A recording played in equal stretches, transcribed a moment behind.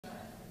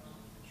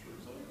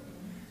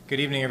Good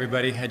evening,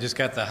 everybody. I just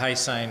got the high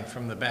sign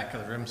from the back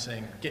of the room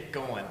saying, get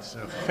going. So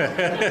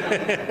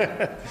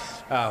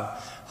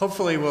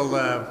hopefully we'll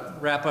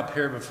wrap up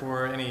here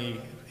before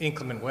any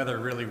inclement weather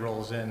really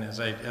rolls in. As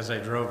I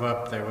drove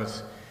up, there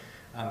was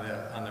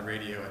on the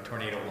radio, a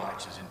tornado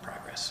watch is in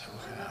progress. So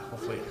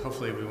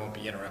hopefully we won't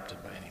be interrupted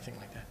by anything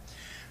like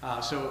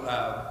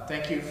that.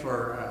 Thank you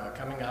for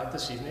coming out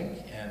this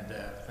evening, and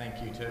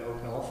thank you to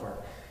Oak Knoll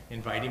for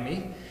inviting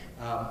me.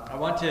 I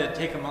want to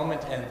take a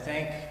moment and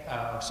thank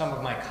some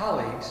of my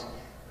colleagues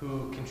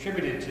who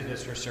contributed to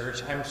this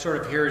research. I'm sort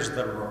of here as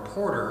the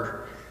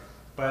reporter,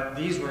 but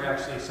these were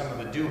actually some of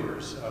the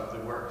doers of the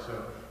work.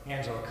 So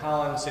Angela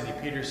Collins, Cindy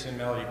Peterson,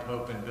 Melody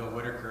Pope, and Bill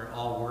Whitaker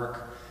all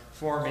work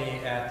for me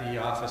at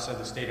the Office of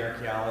the State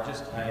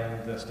Archaeologist. I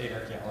am the State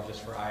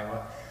Archaeologist for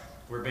Iowa.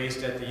 We're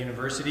based at the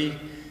university.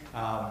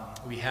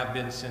 We have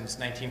been since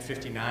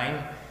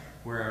 1959.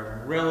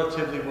 We're a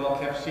relatively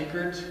well-kept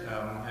secret.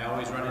 I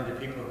always run into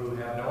people who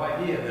have no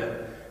idea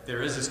that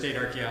there is a state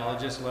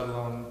archaeologist, let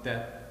alone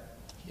that,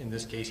 in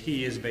this case,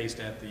 he is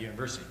based at the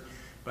university.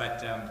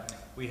 But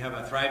we have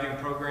a thriving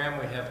program.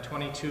 We have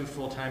 22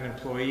 full-time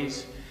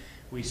employees.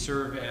 We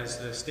serve as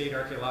the State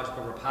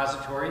Archaeological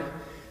Repository.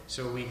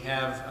 So we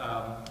have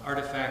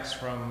artifacts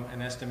from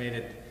an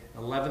estimated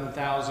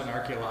 11,000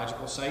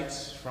 archaeological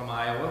sites from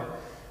Iowa,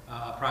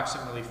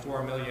 approximately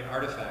 4 million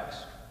artifacts.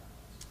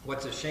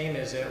 What's a shame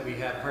is that we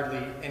have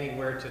hardly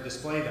anywhere to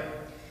display them.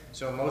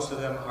 So most of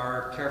them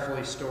are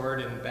carefully stored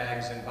in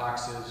bags and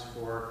boxes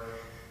for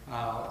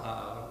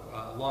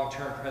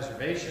long-term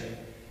preservation,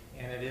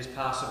 and it is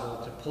possible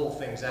to pull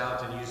things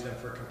out and use them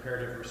for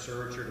comparative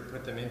research or to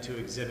put them into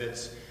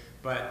exhibits,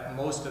 but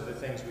most of the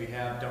things we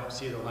have don't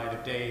see the light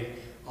of day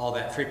all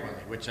that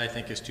frequently, which I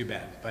think is too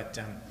bad. But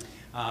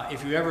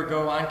if you ever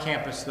go on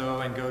campus,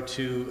 though, and go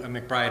to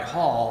McBride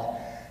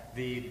Hall,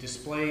 the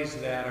displays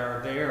that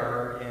are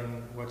there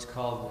in what's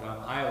called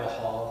Iowa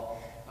Hall,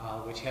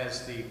 which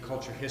has the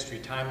culture history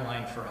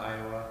timeline for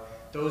Iowa,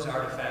 those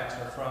artifacts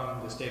are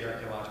from the State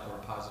Archaeological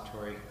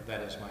Repository.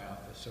 That is my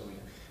office. So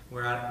we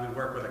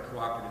work with a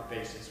cooperative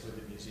basis with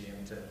the museum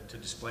to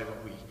display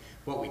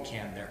what we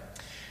can there.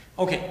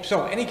 Okay,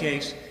 so in any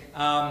case,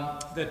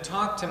 the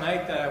talk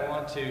tonight that I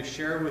want to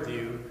share with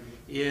you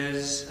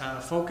is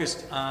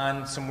focused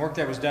on some work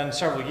that was done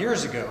several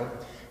years ago,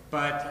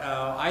 but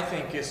I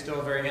think is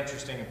still very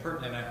interesting and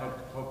pertinent. I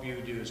hope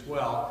you do as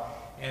well.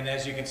 And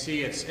as you can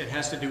see, it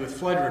has to do with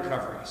flood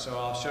recovery. So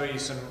I'll show you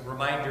some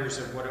reminders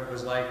of what it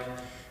was like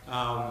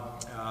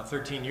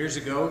 13 years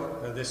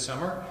ago this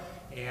summer,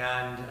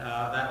 and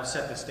that will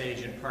set the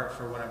stage in part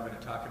for what I'm going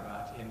to talk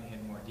about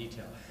in more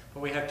detail.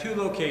 But we have two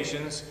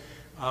locations.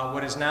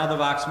 What is now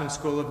the Voxman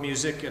School of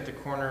Music at the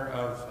corner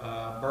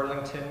of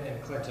Burlington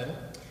and Clinton,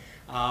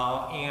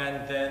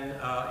 and then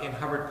in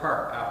Hubbard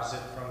Park,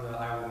 opposite from the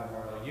Iowa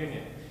Memorial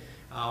Union.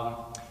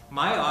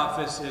 My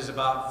office is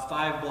about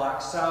 5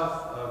 blocks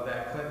south of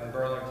that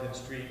Clinton-Burlington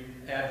Street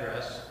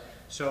address,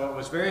 so it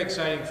was very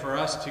exciting for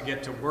us to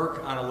get to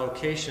work on a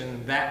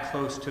location that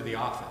close to the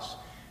office,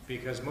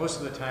 because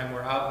most of the time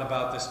we're out and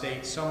about the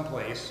state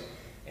someplace,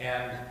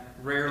 and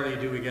rarely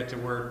do we get to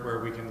work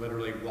where we can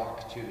literally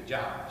walk to the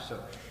job.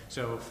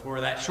 So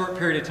for that short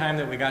period of time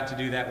that we got to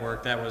do that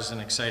work, that was an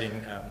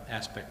exciting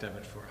aspect of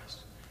it for us.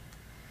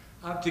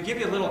 To give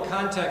you a little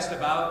context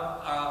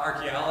about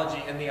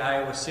archaeology in the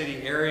Iowa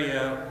City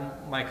area,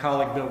 my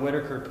colleague Bill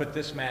Whitaker put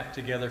this map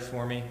together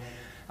for me.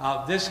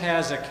 This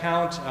has a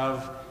count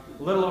of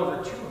a little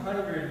over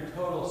 200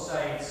 total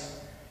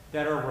sites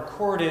that are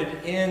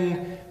recorded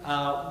in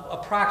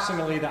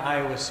approximately the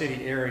Iowa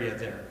City area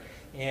there.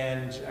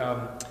 And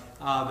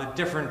the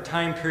different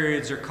time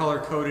periods are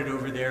color-coded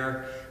over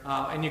there.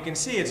 And you can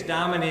see it's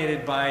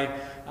dominated by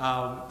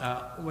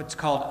what's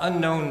called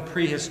unknown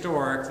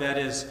prehistoric, that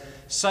is,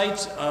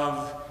 sites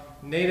of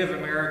Native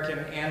American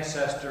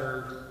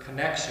ancestor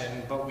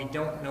connection, but we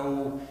don't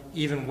know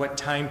even what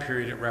time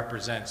period it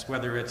represents,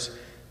 whether it's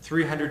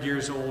 300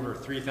 years old or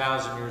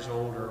 3,000 years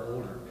old or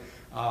older.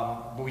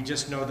 But we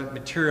just know that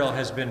material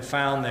has been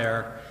found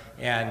there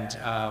and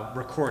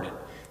recorded.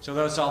 So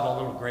those are all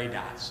the little gray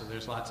dots, so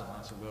there's lots and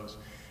lots of those.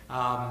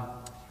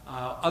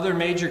 Other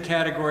major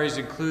categories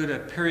include a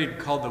period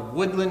called the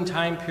Woodland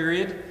time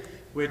period,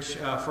 which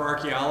for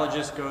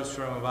archaeologists goes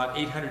from about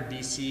 800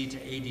 BC to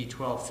AD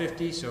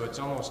 1250, so it's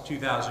almost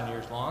 2,000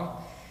 years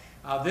long.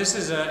 This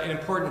is an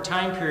important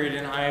time period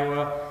in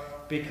Iowa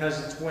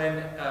because it's when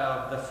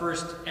the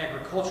first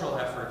agricultural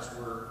efforts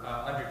were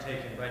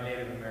undertaken by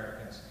Native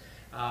Americans.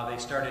 They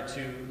started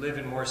to live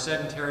in more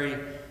sedentary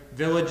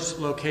village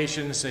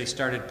locations. They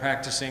started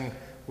practicing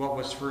what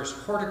was first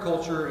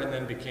horticulture and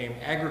then became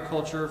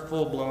agriculture,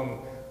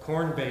 full-blown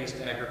corn-based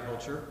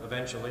agriculture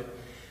eventually.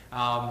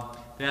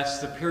 That's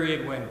the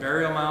period when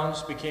burial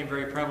mounds became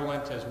very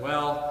prevalent as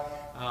well,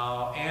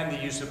 and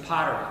the use of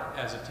pottery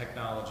as a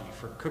technology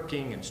for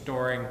cooking and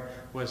storing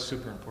was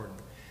super important.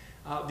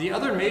 The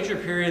other major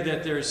period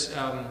that there's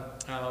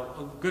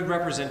a good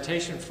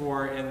representation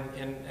for in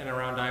and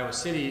around Iowa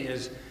City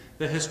is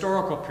the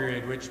historical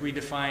period, which we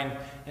define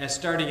as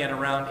starting at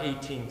around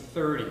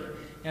 1830.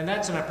 and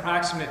that's an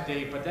approximate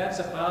date, but that's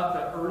about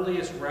the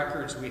earliest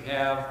records we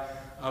have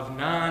of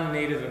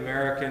non-Native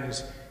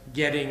Americans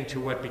getting to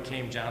what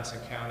became Johnson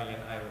County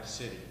and Iowa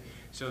City.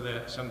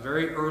 So some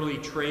very early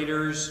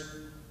traders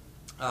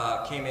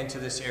came into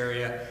this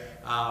area,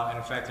 and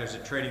in fact there's a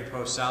trading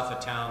post south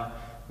of town,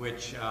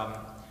 which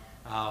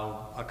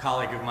a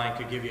colleague of mine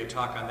could give you a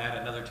talk on that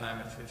another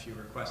time if you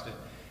request it,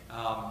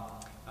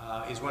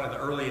 is one of the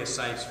earliest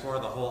sites for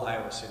the whole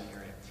Iowa City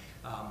area.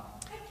 I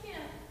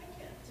can't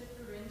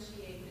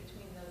differentiate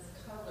between those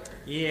colors.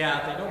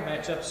 Yeah, they don't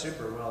match up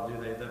super well, do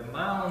they? The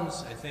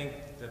mounds, I think,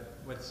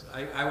 what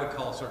I would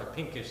call sort of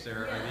pinkish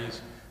there, are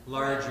these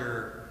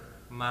larger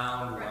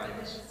mound right,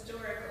 ones. the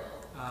historical.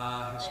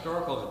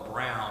 Historical is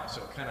brown,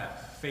 so it kind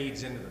of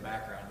fades into the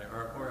background.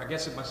 Or I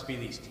guess it must be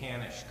these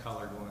tannish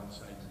colored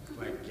ones,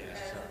 I guess.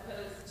 As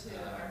opposed to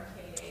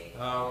archaic.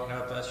 Oh,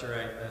 no, that's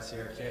right. That's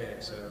the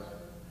archaic. So.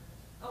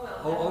 Oh,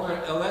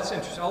 well. Oh, that's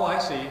interesting. Oh, I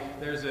see.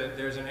 There's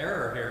an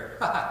error here.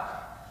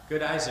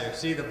 Good eyes there.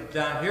 See,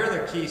 down here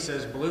the key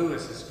says blue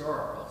is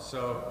historical.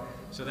 So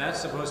that's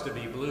supposed to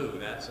be blue.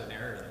 That's an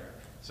error there.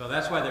 So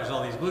that's why there's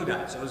all these blue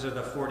dots. Those are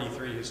the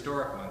 43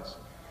 historic ones.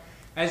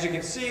 As you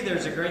can see,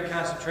 there's a great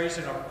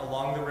concentration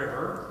along the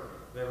river.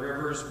 The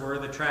rivers were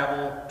the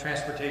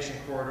transportation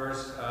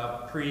corridors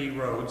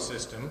pre-road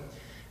system.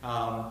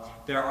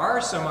 There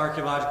are some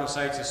archaeological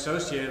sites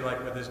associated,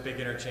 like with this big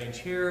interchange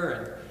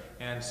here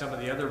and some of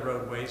the other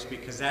roadways,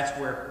 because that's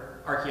where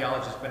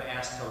archaeologists have been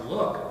asked to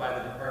look by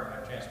the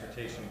Department of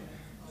Transportation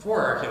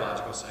for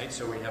archaeological sites.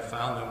 So we have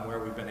found them where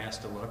we've been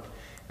asked to look,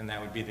 and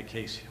that would be the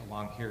case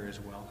along here as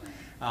well.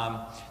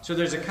 So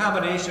there's a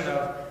combination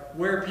of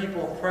where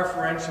people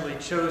preferentially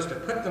chose to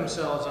put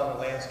themselves on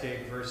the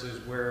landscape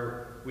versus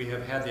where we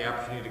have had the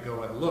opportunity to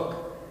go and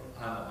look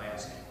on the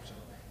landscape.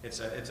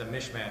 So it's a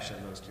mishmash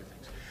of those two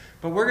things.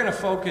 But we're going to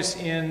focus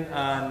in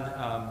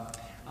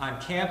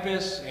on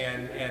campus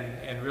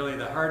and really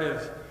the heart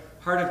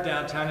of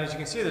downtown. As you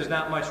can see, there's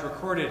not much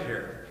recorded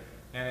here.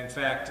 And in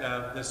fact,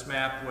 this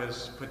map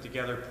was put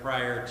together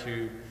prior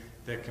to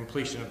the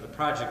completion of the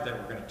project that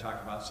we're going to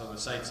talk about. So the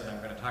sites that I'm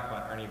going to talk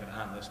about aren't even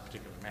on this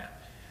particular map.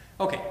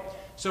 Okay,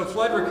 so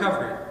flood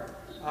recovery.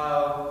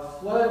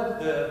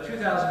 The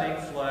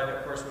 2008 flood,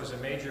 of course, was a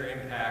major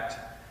impact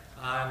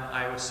on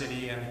Iowa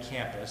City and the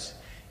campus.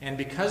 And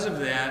because of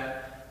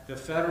that, the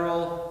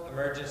Federal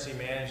Emergency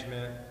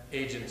Management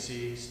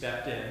Agency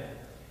stepped in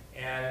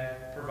and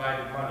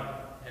provided money.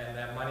 And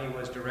that money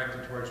was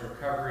directed towards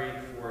recovery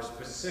for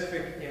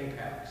specific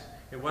impacts.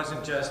 It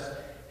wasn't just,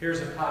 here's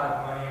a pot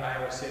of money,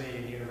 Iowa City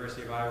and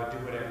University of Iowa, do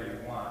whatever you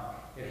want.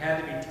 It had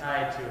to be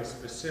tied to a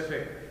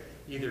specific,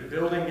 either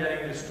building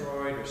getting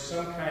destroyed or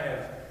some kind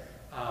of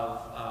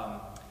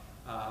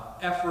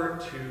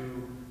effort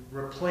to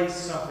replace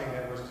something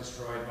that was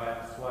destroyed by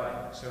the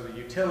flooding. So the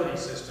utility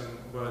system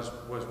was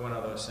one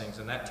of those things,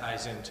 and that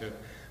ties into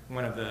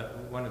one of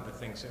the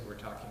things that we're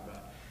talking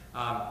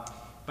about.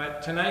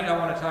 But tonight I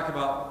want to talk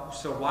about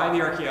why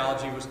the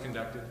archaeology was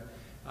conducted,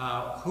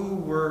 who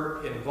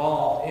were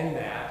involved in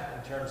that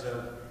in terms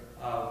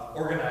of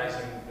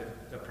organizing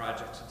the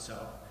projects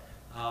itself.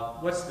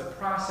 What's the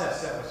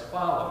process that was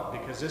followed?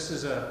 Because this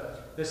is a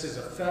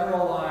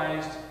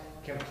federalized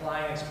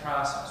compliance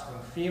process. When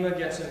FEMA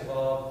gets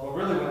involved, well,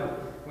 really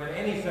when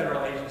any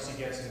federal agency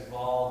gets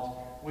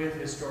involved with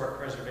historic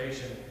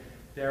preservation,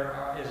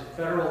 there is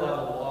federal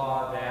level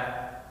law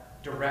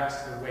that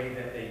directs the way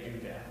that they do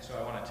that. So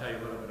I want to tell you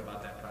a little bit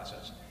about that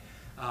process.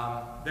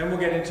 Then we'll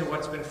get into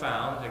what's been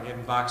found,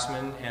 again,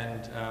 Boxman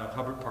and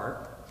Hubbard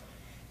Park.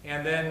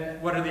 And then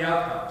what are the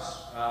outcomes?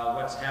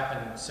 What's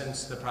happened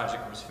since the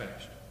project was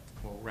finished?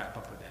 We'll wrap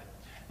up with that.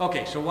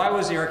 Okay, so why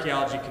was the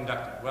archaeology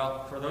conducted?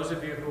 Well, for those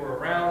of you who were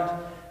around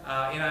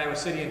in Iowa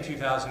City in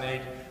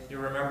 2008, you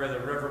remember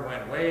the river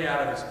went way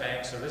out of its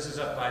banks. So this is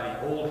up by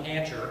the old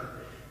Hancher,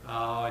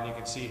 and you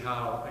can see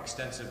how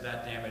extensive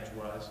that damage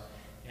was.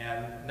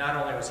 And not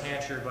only was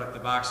Hancher, but the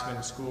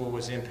Boxman School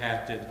was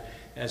impacted,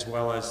 as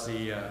well as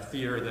the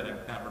theater that I'm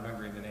not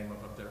remembering the name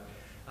of up there.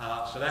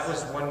 So that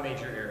was one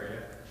major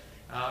area.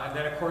 And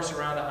then, of course,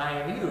 around the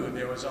IMU,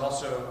 there was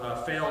also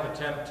a failed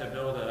attempt to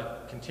build a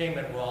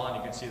containment wall, and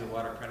you can see the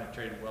water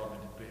penetrated well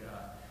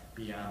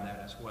beyond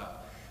that as well.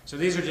 So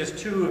these are just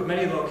two of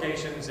many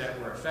locations that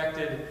were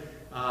affected,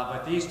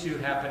 but these two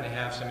happen to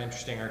have some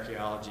interesting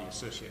archaeology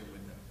associated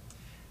with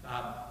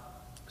them.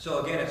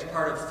 So again, it's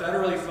part of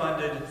federally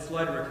funded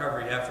flood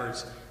recovery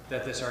efforts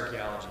that this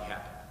archaeology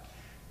happened.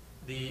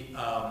 The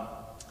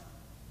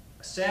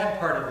sad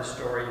part of the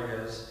story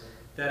is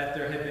that if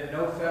there had been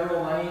no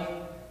federal money,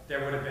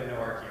 there would have been no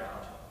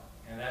archaeology.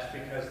 And that's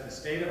because the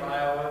state of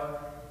Iowa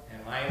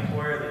and my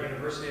employer, the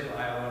University of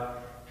Iowa,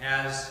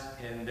 has,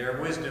 in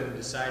their wisdom,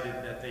 decided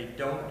that they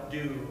don't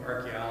do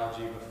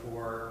archaeology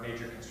before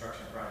major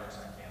construction projects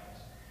on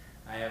campus.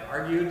 I have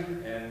argued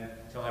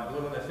until I'm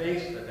blue in the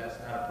face that that's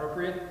not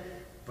appropriate,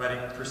 but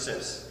it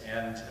persists.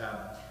 And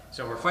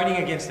so we're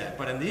fighting against that.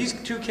 But in these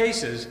two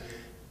cases,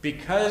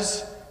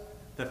 because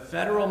the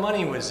federal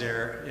money was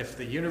there, if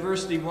the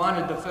university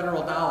wanted the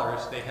federal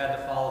dollars, they had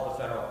to follow the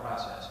federal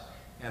process.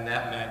 And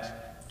that meant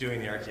doing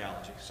the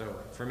archaeology. So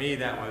for me,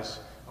 that was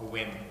a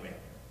win-win.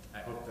 I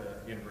hope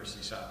the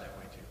university saw it that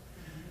way too.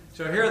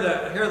 So here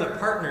are the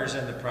partners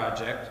in the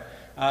project.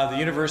 The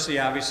university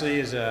obviously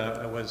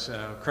was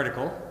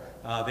critical.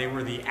 They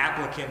were the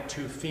applicant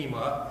to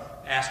FEMA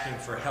asking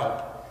for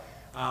help.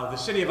 The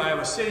city of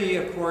Iowa City,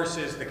 of course,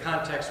 is the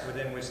context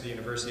within which the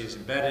university is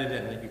embedded,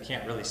 and you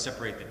can't really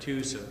separate the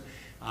two. So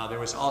there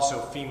was also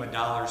FEMA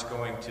dollars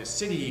going to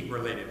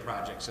city-related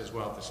projects as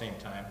well at the same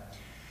time.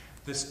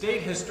 The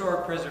State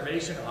Historic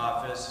Preservation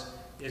Office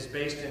is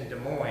based in Des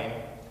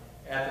Moines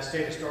at the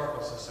State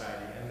Historical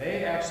Society, and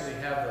they actually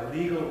have the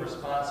legal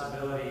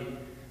responsibility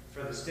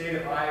for the state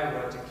of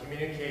Iowa to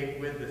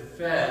communicate with the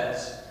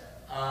feds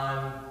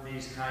on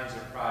these kinds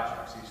of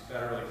projects, these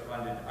federally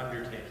funded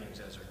undertakings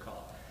as they're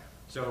called.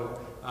 So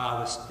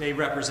they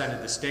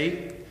represented the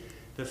state.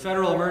 The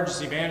Federal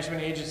Emergency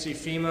Management Agency,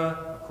 FEMA,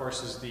 of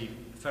course, is the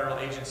federal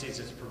agency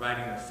that's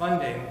providing the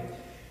funding.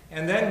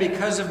 And then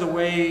because of the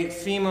way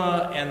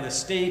FEMA and the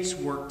states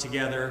work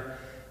together,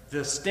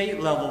 the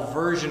state level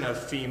version of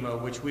FEMA,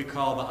 which we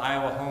call the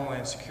Iowa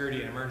Homeland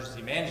Security and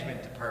Emergency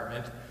Management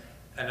Department,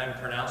 an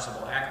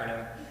unpronounceable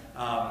acronym,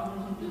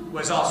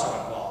 was also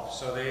involved.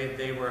 So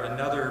they were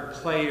another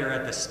player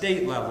at the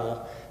state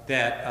level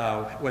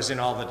that was in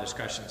all the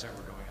discussions that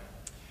were going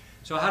on.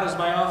 So how does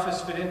my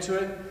office fit into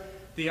it?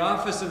 The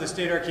Office of the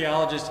State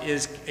Archaeologist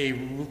is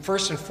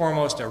first and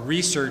foremost a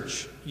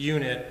research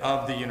unit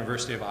of the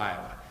University of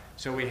Iowa.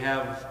 So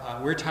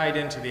we're tied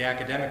into the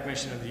academic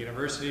mission of the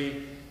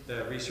university,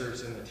 the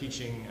research and the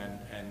teaching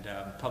and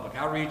public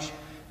outreach.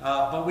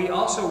 But we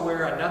also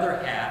wear another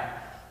hat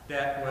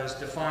that was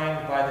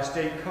defined by the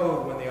state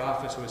code when the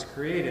office was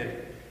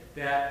created,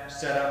 that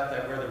set up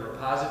that we're the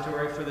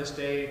repository for the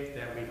state,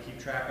 that we keep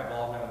track of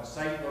all known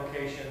site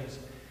locations,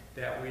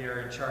 that we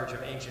are in charge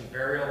of ancient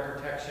burial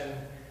protection.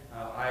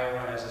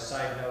 Iowa, as a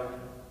side note,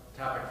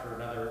 topic for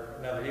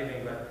another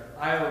evening, but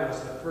Iowa was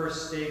the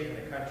first state in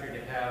the country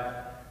to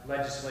have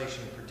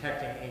legislation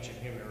protecting ancient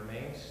human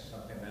remains,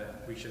 something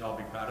that we should all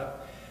be proud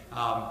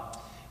of.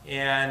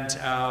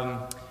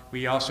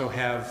 We also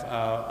have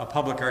a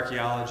public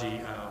archaeology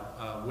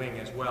wing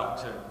as well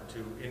to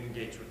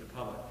engage with the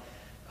public.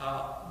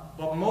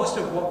 But most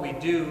of what we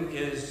do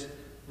is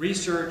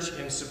research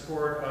in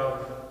support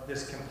of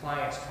this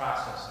compliance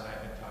process that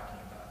I've been talking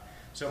about.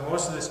 So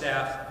most of the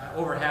staff,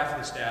 over half of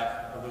the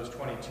staff of those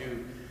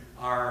 22,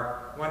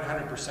 are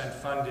 100%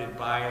 funded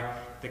by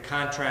the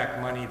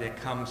contract money that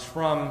comes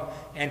from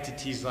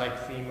entities like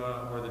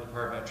FEMA or the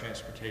Department of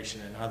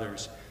Transportation and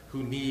others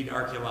who need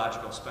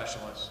archaeological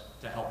specialists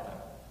to help them.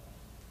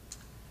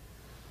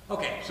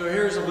 Okay, so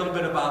here's a little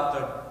bit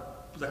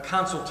about the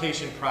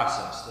consultation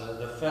process,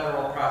 the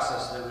federal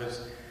process that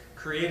was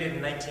created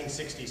in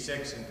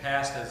 1966 and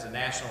passed as the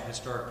National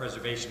Historic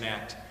Preservation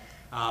Act.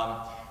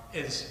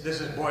 This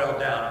is boiled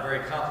down, a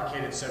very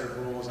complicated set of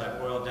rules. I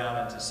boiled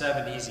down into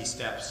 7 easy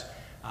steps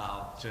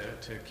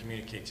to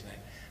communicate tonight.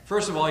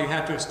 First of all, you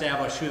have to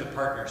establish who the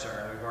partners are,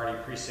 and we've already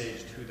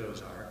presaged who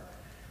those are.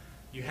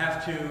 You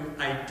have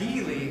to,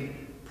 ideally,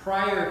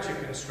 prior to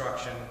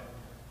construction,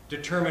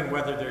 determine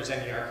whether there's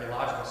any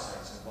archaeological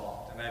sites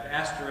involved. And I've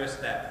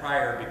asterisked that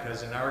prior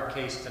because in our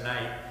case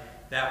tonight,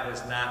 that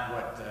was not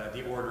what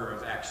the order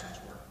of actions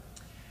were.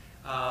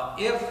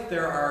 If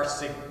there are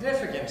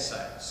significant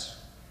sites,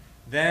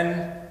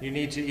 then you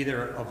need to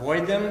either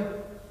avoid them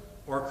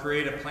or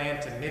create a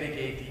plan to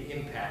mitigate the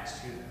impacts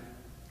to them.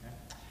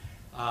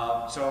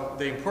 Okay? So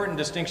the important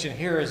distinction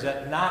here is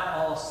that not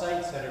all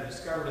sites that are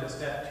discovered in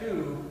step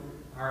 2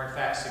 are in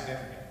fact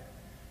significant.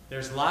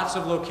 There's lots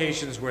of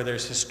locations where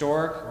there's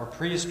historic or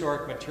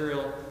prehistoric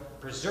material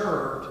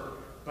preserved,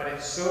 but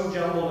it's so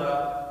jumbled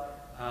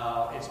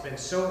up, it's been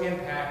so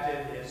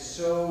impacted, it's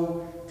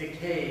so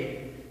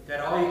decayed,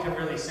 that all you can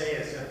really say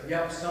is,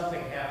 yep,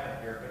 something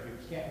happened here, but you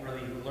can't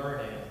really learn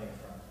anything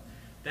from it.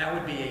 That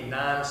would be a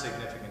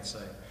non-significant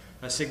site.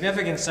 A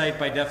significant site,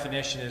 by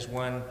definition, is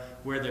one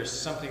where there's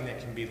something that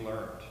can be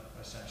learned,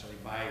 essentially,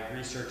 by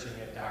researching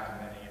it,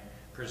 documenting it,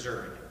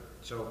 preserving it.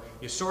 So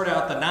you sort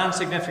out the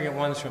non-significant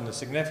ones from the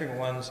significant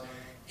ones.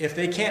 If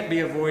they can't be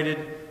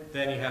avoided,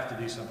 then you have to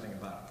do something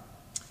about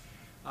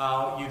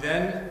it. You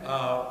then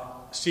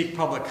seek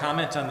public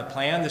comment on the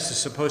plan. This is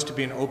supposed to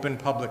be an open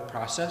public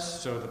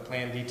process, so the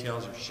plan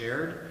details are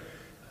shared.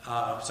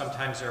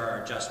 Sometimes there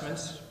are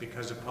adjustments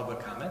because of public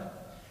comment.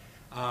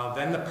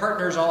 Then the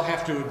partners all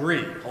have to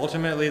agree.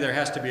 Ultimately, there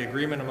has to be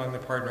agreement among the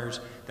partners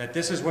that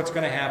this is what's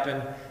going to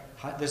happen,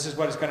 this is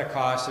what it's going to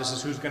cost, this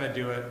is who's going to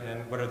do it,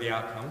 and what are the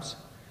outcomes.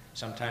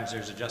 Sometimes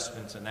there's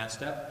adjustments in that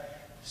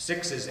step.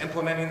 6 is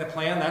implementing the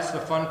plan. That's the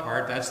fun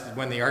part. That's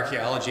when the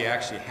archaeology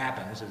actually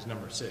happens, is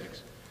number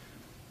 6.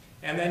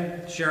 And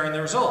then sharing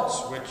the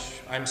results, which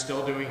I'm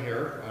still doing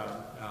here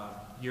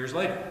years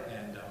later,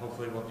 and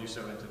hopefully we'll do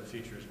so into the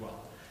future as well.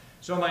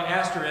 So my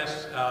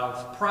asterisk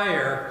of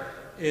prior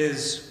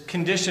is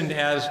conditioned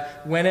as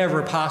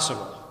whenever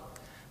possible.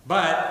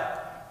 But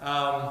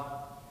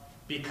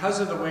because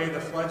of the way the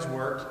floods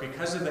worked,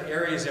 because of the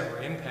areas that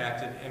were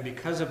impacted, and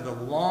because of the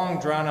long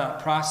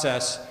drawn-out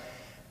process,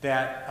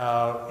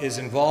 that is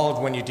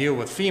involved when you deal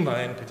with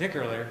FEMA in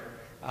particular.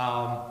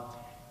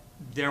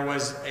 There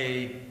was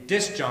a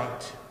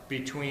disjunct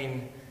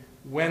between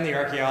when the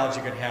archaeology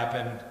could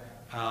happen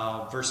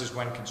versus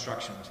when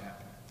construction was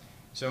happening.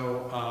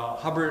 So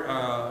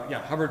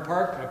Hubbard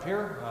Park up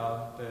here,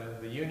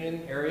 the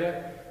Union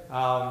area,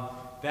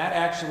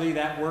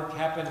 that work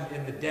happened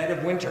in the dead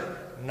of winter.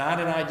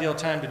 Not an ideal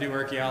time to do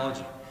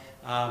archaeology,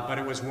 but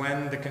it was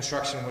when the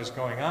construction was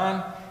going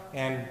on,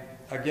 and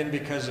again,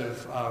 because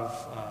of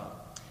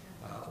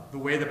the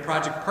way the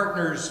project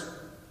partners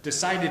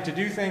decided to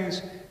do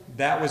things,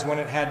 that was when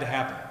it had to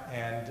happen.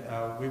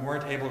 And we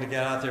weren't able to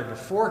get out there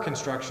before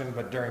construction,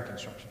 but during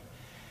construction.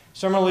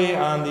 Similarly,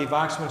 on the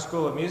Voxman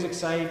School of Music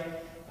site,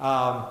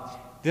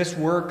 this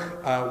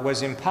work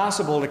was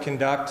impossible to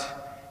conduct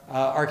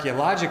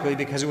archaeologically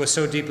because it was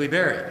so deeply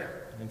buried.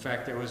 In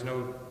fact, there was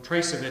no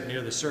trace of it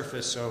near the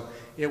surface, so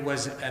it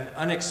was an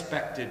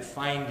unexpected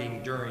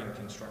finding during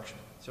construction.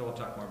 So we'll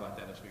talk more about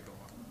that as we go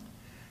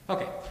on.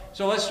 Okay,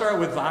 so let's start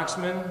with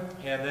Voxman,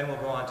 and then we'll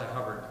go on to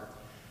Hubbard.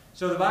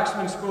 So the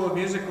Voxman School of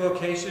Music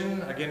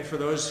location, again, for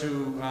those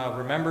who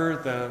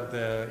remember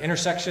the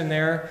intersection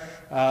there,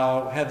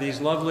 had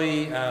these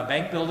lovely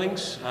bank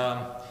buildings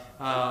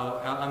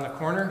on the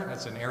corner.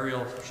 That's an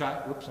aerial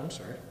shot. Whoops, I'm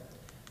sorry.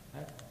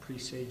 That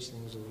presaged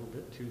things a little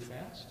bit too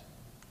fast.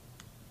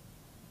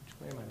 Which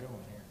way am I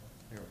going here?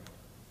 There we go.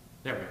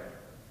 There we go.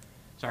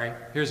 Sorry.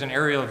 Here's an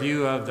aerial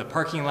view of the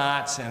parking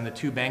lots and the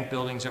two bank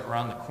buildings that were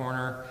on the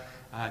corner.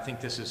 I think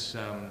this is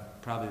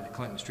probably the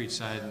Clinton Street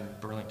side and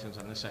Burlington's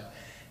on this side.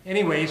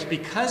 Anyways,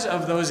 because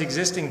of those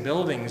existing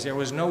buildings, there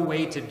was no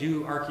way to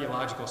do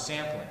archaeological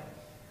sampling.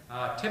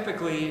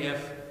 Typically,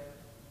 if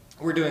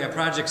we're doing a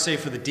project, say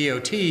for the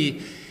DOT,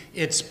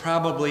 it's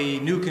probably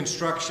new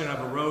construction of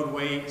a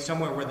roadway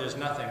somewhere where there's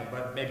nothing,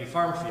 but maybe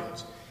farm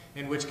fields,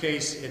 in which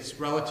case it's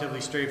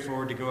relatively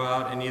straightforward to go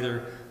out and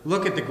either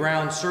look at the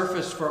ground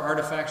surface for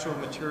artifactual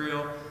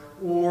material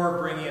or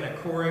bring in a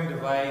coring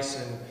device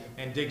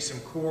and dig some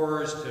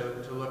cores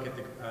to look at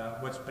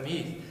what's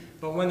beneath.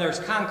 But when there's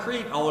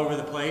concrete all over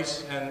the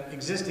place and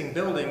existing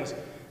buildings,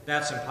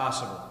 that's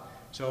impossible.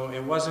 So we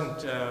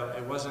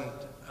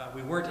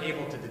weren't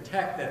able to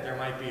detect that there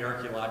might be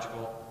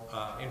archaeological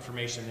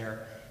information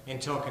there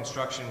until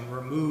construction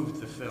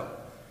removed the fill.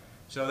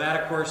 So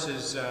that, of course,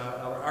 is an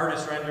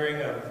artist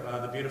rendering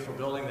of the beautiful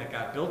building that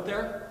got built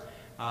there,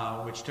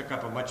 which took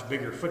up a much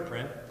bigger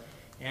footprint.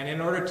 And in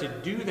order to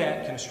do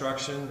that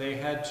construction, they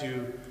had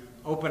to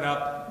open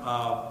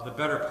up the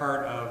better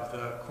part of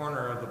the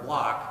corner of the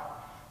block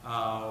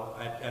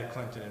at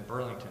Clinton and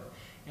Burlington.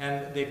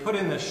 And they put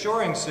in the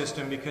shoring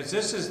system because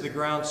this is the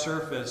ground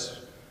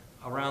surface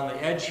around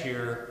the edge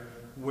here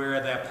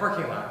where that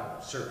parking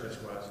lot surface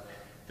was.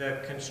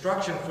 The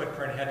construction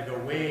footprint had to go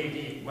way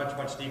deep, much,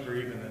 much deeper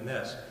even than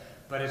this.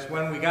 But it's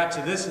when we got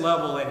to this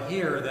level in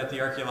here that the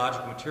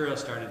archaeological material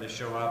started to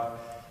show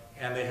up,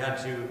 and they had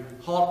to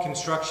halt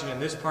construction in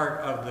this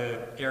part of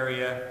the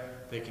area.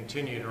 They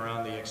continued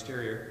around the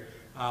exterior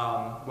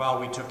while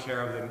we took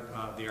care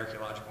of the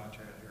archaeological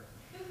material.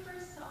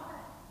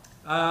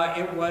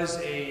 It was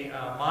a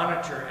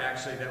monitor,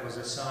 actually, that was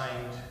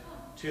assigned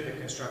to the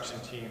construction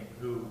team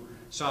who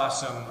saw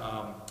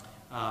some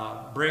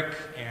brick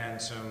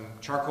and some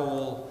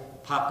charcoal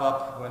pop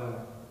up when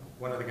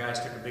one of the guys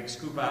took a big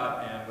scoop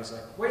out and was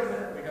like, wait a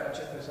minute, we got to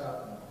check this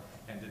out,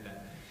 and did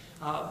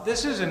that.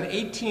 This is an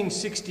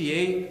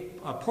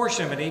 1868, a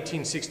portion of an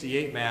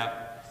 1868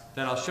 map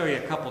that I'll show you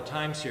a couple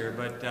times here,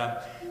 but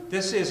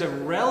this is a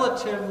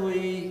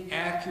relatively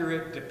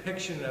accurate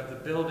depiction of the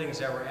buildings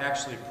that were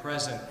actually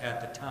present at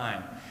the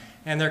time.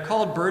 And they're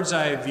called bird's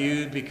eye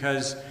view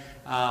because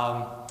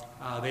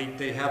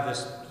they have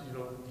this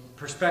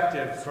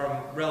perspective from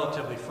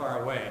relatively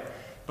far away.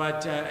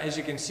 But as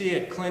you can see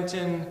at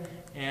Clinton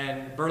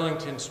and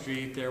Burlington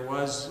Street, there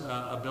was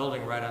a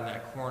building right on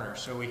that corner.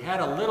 So we had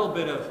a little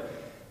bit of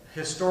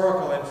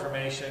historical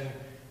information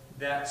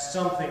that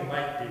something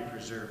might be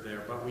preserved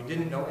there, but we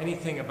didn't know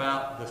anything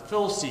about the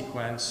fill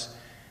sequence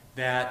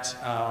that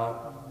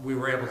we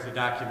were able to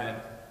document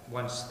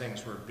once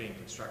things were being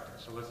constructed.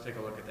 So let's take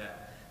a look at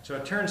that. So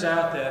it turns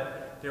out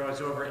that there was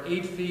over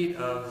 8 feet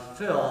of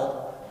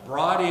fill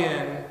brought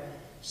in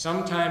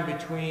sometime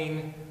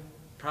between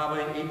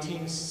probably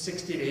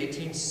 1860 to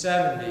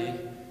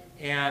 1870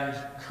 and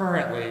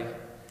currently,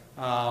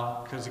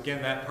 because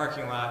again that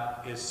parking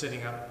lot is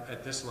sitting up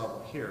at this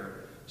level here.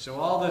 So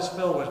all this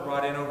fill was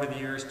brought in over the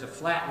years to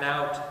flatten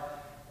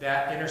out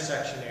that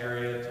intersection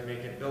area to make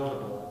it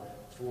buildable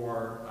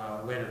for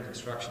later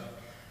construction.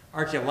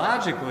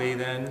 Archaeologically,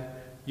 then,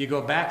 you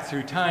go back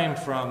through time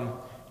from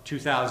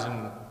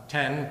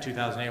 2010,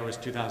 2008 was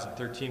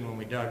 2013 when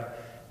we dug,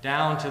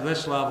 down to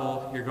this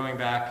level, you're going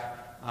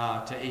back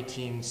to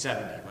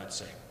 1870, let's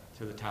say,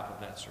 to the top of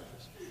that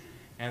surface.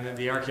 And then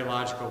the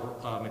archaeological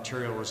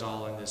material was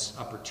all in this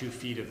upper 2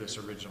 feet of this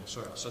original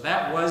soil. So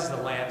that was the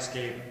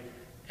landscape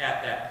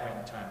at that point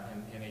in time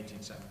in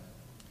 1870.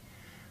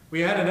 We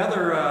had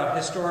another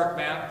historic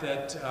map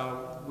that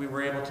we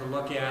were able to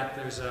look at.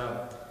 There's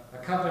a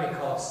company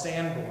called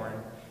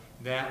Sanborn,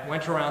 that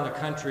went around the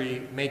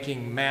country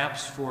making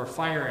maps for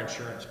fire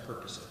insurance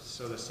purposes.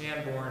 So the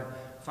Sanborn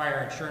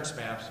fire insurance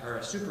maps are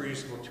a super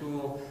useful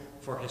tool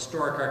for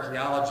historic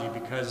archaeology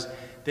because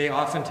they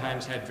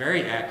oftentimes had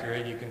very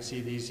accurate, you can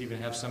see these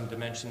even have some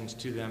dimensions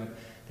to them.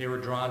 They were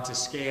drawn to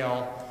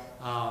scale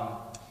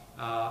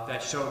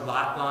that showed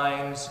lot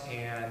lines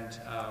and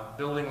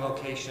building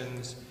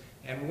locations,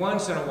 and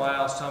once in a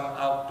while some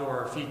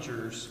outdoor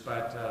features,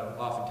 but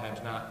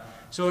oftentimes not.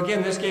 So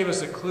again, this gave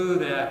us a clue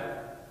that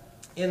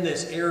in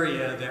this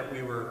area that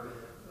we were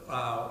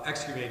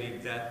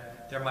excavating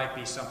that there might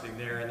be something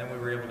there, and then we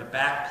were able to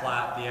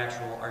backplot the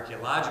actual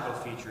archaeological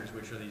features,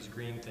 which are these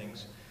green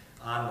things,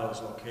 on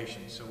those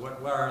locations. So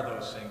what are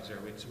those things there?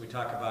 We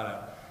talk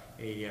about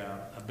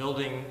a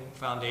building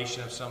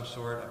foundation of some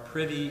sort, a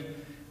privy,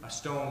 a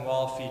stone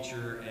wall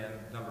feature,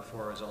 and number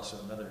 4 is also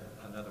another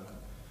one.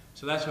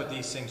 So that's what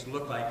these things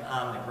look like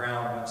on the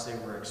ground once they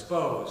were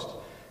exposed.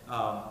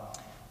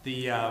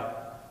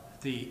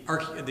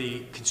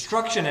 The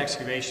construction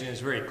excavation is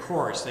very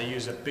coarse. They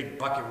use a big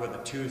bucket with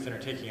a tooth and are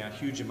taking out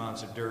huge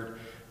amounts of dirt.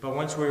 But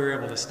once we were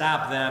able to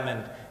stop them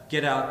and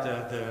get out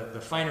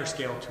the finer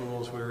scale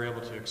tools, we were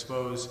able to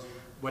expose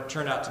what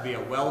turned out to be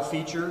a well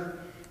feature.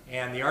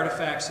 And the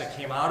artifacts that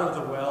came out of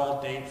the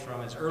well date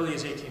from as early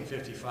as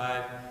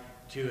 1855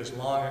 to as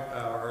long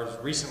or as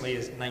recently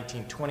as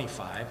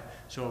 1925.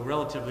 So a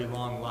relatively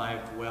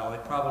long-lived well.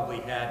 It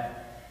probably had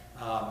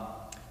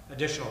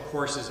additional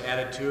courses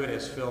added to it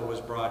as fill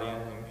was brought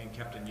in and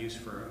kept in use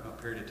for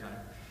a period of time.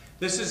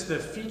 This is the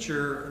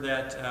feature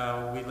that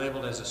we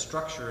labeled as a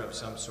structure of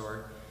some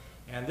sort.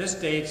 And this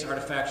dates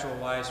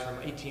artifactual-wise from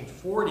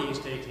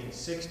 1840s to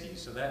 1860s.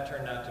 So that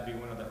turned out to be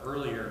one of the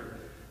earlier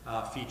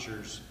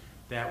features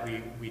that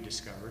we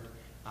discovered.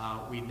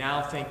 We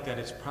now think that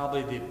it's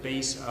probably the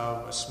base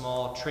of a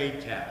small trade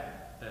cabin,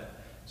 that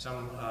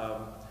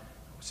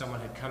someone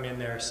had come in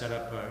there, set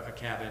up a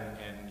cabin,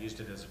 and used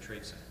it as a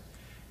trade center.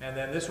 And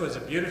then this was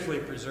a beautifully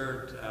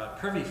preserved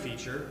privy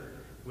feature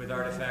with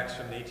artifacts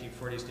from the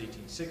 1840s to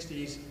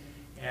 1860s,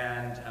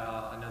 and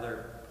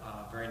another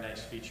very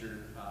nice feature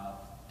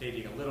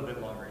dating a little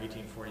bit longer,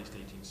 1840s to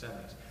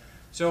 1870s.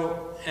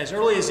 So as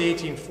early as the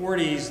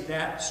 1840s,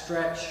 that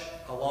stretch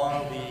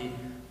along the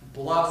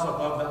bluff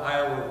above the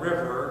Iowa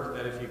River,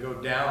 that if you go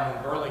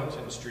down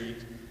Burlington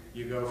Street,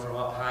 you go from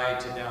up high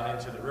to down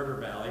into the river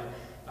valley,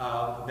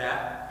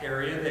 that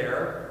area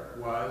there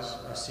was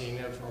a scene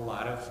of a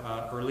lot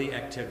of early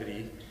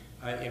activity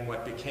in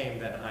what became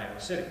then Iowa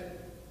City.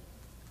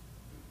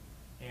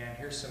 And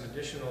here's some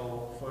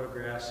additional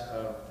photographs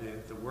of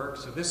the work.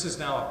 So this is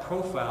now a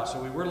profile.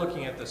 So we were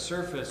looking at the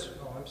surface.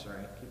 Oh, I'm sorry.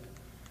 I keep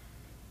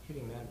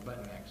hitting that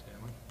button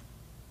accidentally.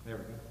 There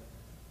we go.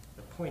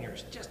 The pointer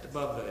is just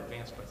above the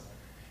advanced button.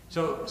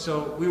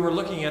 So we were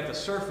looking at the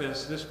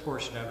surface, this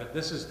portion of it.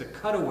 This is the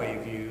cutaway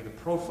view, the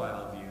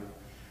profile view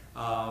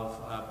of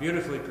a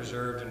beautifully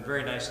preserved and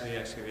very nicely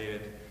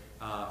excavated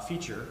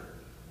feature,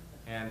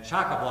 and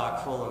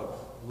chock-a-block full of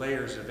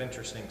layers of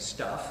interesting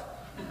stuff.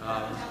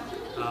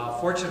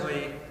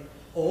 Fortunately,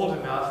 old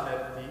enough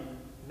that the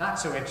not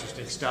so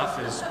interesting stuff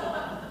is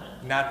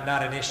not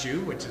an issue,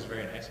 which is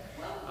very nice.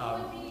 What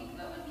would be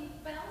found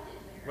in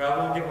there?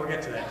 Well, we'll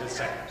get to that in just a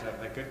second.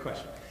 So, good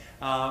question.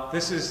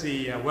 This is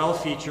the well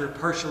feature,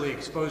 partially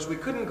exposed. We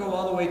couldn't go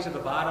all the way to the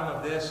bottom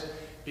of this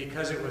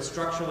because it was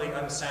structurally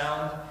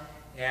unsound,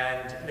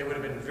 and it would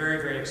have been very,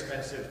 very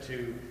expensive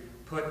to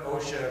put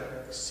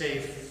OSHA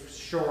safe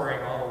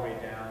shoring all the way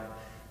down.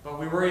 But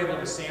we were able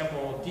to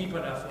sample deep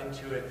enough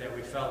into it that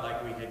we felt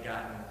like we had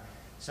gotten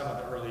some of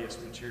the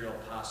earliest material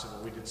possible.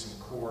 We did some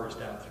cores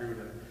down through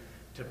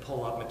to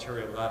pull up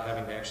material without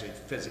having to actually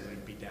physically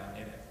be down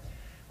in it.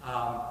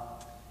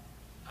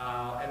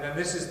 And then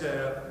this is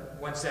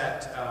once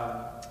that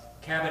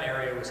cabin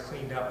area was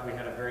cleaned up, we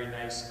had a very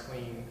nice,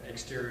 clean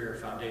exterior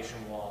foundation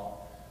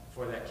wall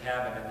for that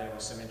cabin, and there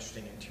was some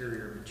interesting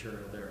interior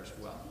material there as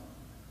well.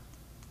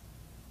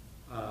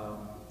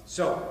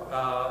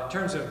 In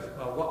terms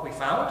of what we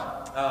found,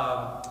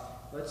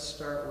 let's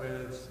start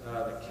with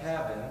the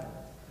cabin.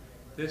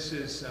 This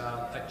is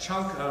a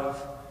chunk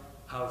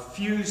of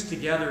fused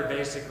together,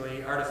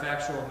 basically,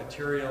 artifactual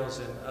materials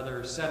and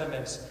other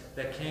sediments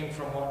that came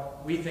from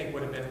what we think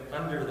would have been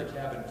under the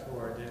cabin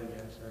floor.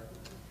 Sorry.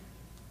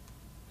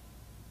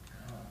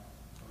 Oh,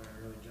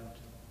 I really jumped.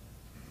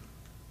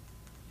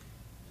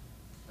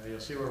 You'll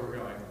see where we're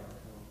going.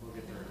 We'll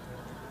get there.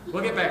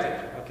 We'll get back to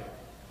that. Okay.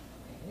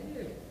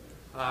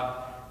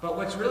 But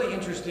what's really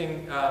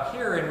interesting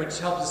here, and which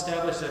helps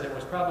establish that it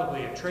was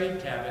probably a trade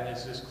cabin,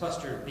 is this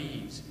cluster of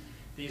beads.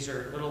 These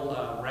are little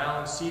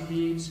round seed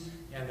beads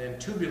and then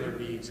tubular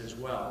beads as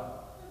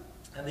well.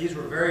 And these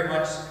were very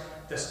much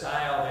the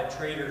style that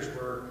traders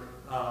were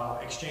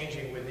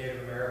exchanging with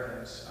Native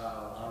Americans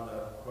on the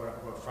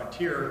quote-unquote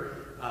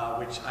frontier,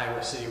 which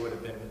Iowa City would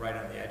have been right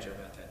on the edge of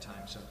at that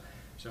time. So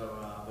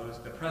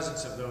the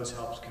presence of those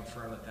helps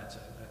confirm that that's a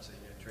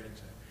trading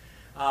site.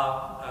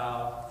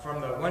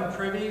 From the one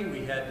privy,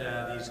 we had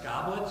these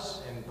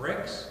goblets and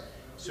bricks.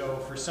 So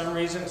for some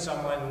reason,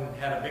 someone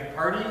had a big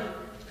party,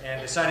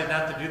 and decided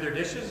not to do their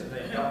dishes, and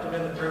they dumped them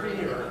in the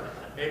privy, or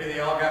maybe they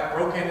all got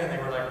broken and they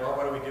were like, well,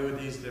 what do we do with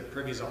these? The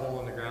privy's a hole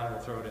in the ground,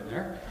 we'll throw it in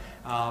there.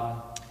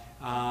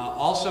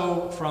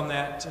 Also from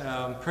that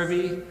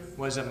privy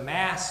was a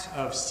mass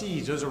of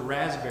seeds. Those are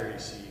raspberry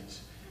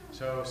seeds.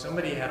 So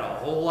somebody had a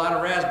whole lot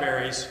of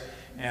raspberries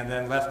and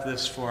then left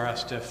this for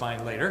us to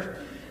find later.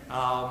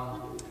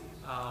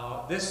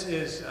 This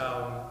is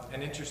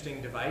an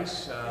interesting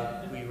device.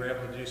 We were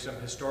able to do some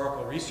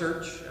historical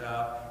research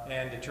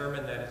and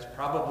determine that it's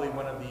probably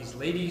one of these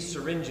ladies'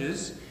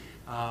 syringes,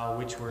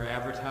 which were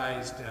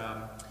advertised.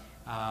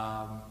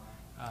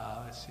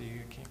 Let's see,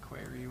 I can't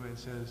quite read what it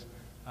says.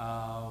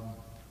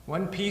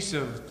 One piece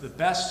of the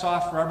best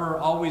soft rubber,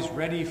 always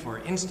ready for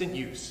instant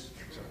use.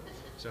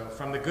 So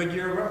from the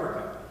Goodyear Rubber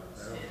Company.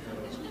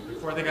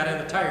 Before they got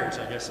into tires,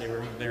 I guess they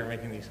were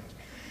making these things.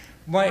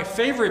 My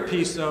favorite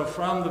piece, though,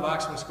 from the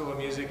Boxman School of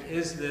Music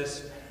is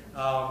this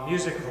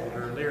music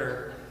holder,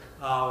 lyre,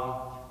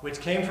 which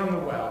came from the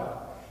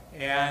well.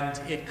 And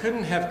it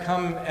couldn't have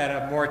come at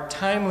a more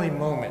timely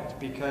moment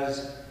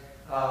because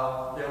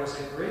there was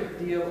a great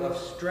deal of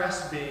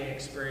stress being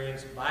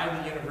experienced by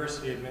the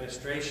university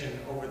administration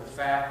over the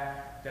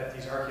fact that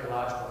these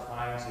archaeological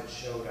finds had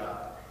showed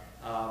up.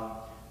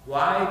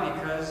 Why?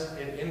 Because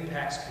it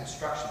impacts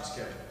construction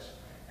schedules,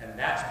 and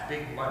that's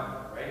big money,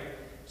 right?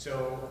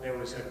 So there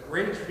was a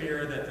great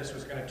fear that this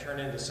was going to turn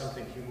into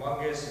something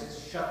humongous and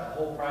shut the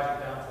whole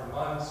project down for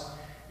months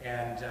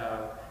and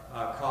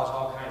cause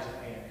all kinds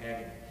of pain and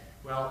agony.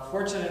 Well,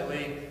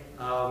 fortunately,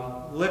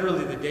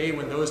 literally the day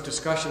when those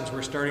discussions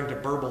were starting to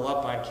burble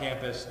up on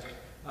campus,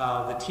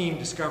 the team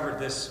discovered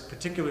this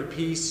particular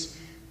piece.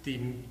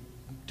 The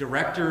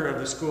director of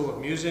the School of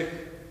Music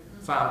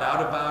found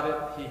out about it.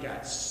 He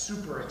got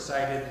super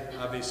excited.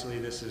 Obviously,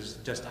 this is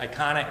just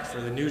iconic for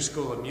the new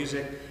School of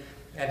Music.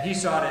 And he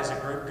saw it as a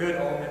good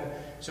omen.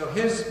 So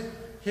his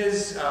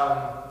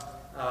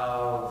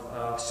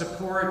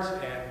support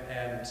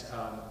and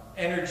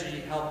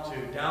energy helped to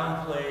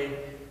downplay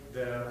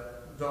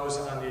those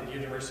on the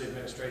university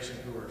administration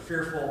who were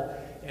fearful,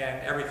 and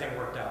everything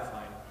worked out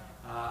fine.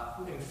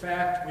 In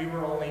fact, we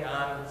were only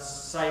on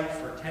site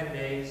for 10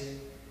 days.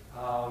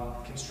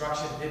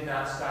 Construction did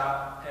not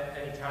stop at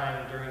any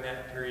time during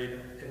that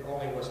period. It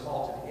only was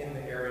halted in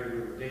the area we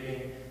were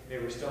digging. They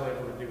were still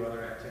able to do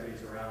other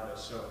activities around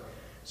us.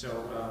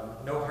 So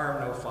no harm,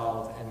 no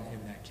foul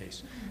in that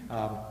case.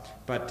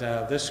 But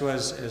this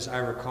was, as I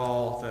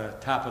recall, the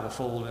top of the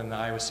fold in the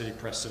Iowa City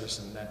Press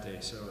Citizen that day.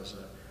 So it was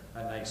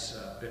a nice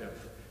bit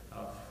of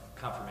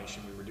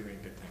confirmation we were doing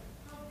a good thing.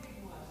 How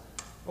big was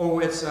it? Oh,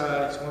 it's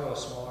one of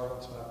those smaller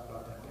ones,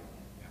 about that big.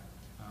 Yeah.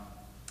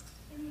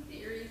 Any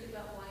theories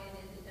about why it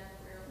ended up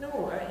where?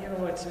 No, you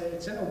know, it's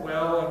in a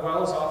well, and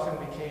wells often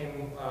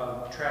became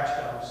trash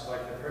dumps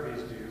like the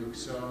privies do.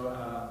 So.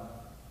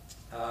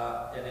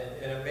 And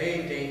it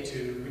may date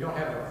to, we don't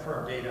have a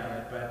firm date on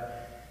it,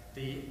 but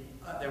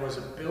there was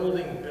a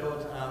building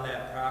built on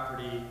that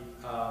property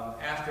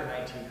after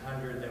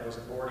 1900 that was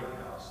a boarding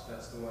house.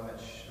 That's the one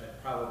that's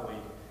probably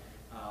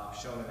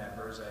shown in that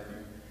bird's eye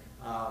view.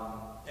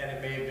 And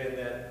it may have been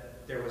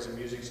that there was a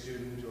music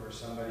student or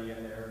somebody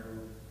in there who,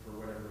 for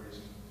whatever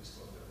reason,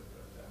 disposed of it.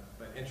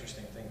 But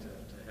interesting thing to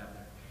have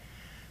there.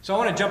 So I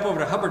want to jump over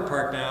to Hubbard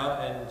Park now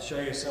and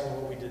show you some of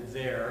what we did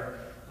there.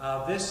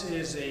 This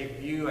is a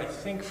view, I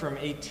think, from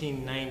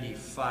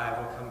 1895.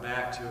 We'll come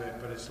back to it,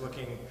 but it's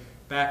looking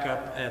back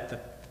up at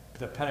the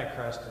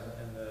Pentecrest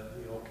and the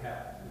old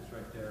cap is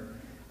right there.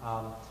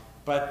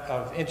 But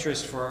of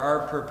interest for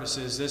our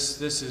purposes,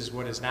 this is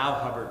what is now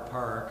Hubbard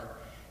Park,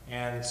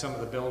 and some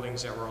of the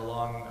buildings that were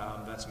along,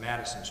 that's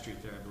Madison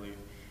Street there, I believe,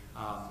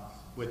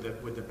 with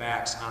the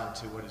backs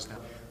onto what is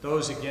now.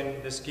 Those,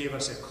 again, this gave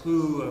us a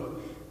clue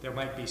of there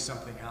might be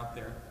something out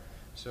there.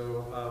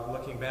 So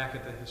looking back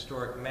at the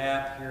historic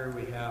map here,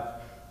 we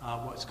have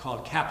what's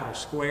called Capitol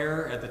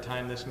Square. At the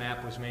time this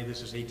map was made,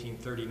 this is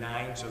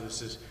 1839, so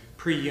this is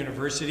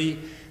pre-university.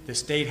 The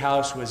State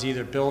House was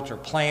either built or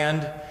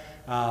planned,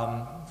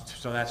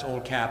 so that's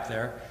Old Cap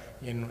there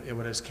in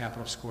what is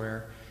Capitol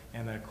Square.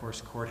 And then, of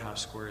course,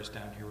 Courthouse Square is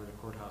down here where the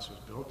courthouse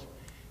was built.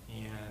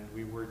 And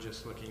we were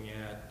just looking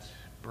at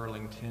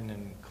Burlington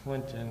and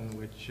Clinton,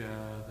 which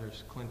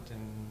there's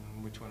Clinton,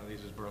 which one of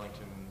these is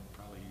Burlington?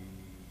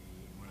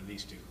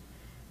 These two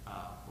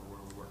were where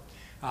we were.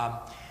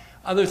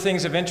 Other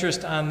things of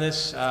interest on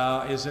this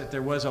is that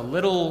there was a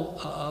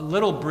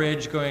little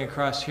bridge going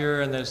across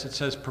here, and it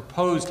says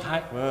proposed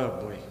high. Oh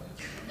boy,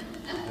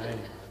 I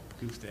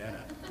goofed that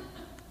up.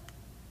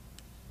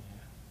 Yeah.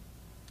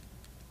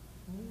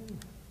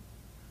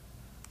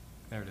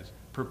 There it is.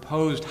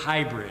 Proposed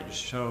high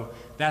bridge. So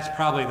that's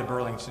probably the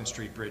Burlington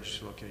Street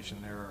Bridge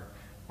location there,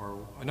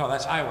 or no,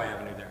 that's Iowa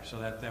Avenue there. So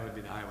that would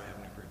be the Iowa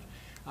Avenue Bridge.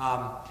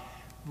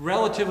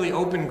 Relatively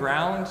open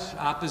ground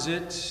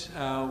opposite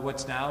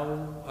what's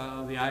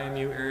now the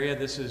IMU area.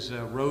 This is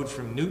a road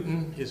from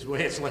Newton, is the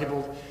way it's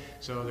labeled.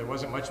 So there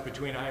wasn't much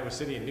between Iowa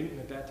City and Newton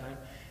at that time.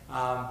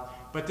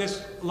 But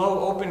this low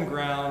open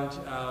ground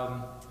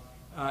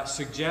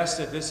suggests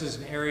that this is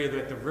an area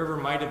that the river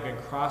might have been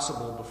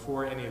crossable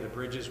before any of the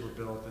bridges were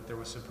built, that there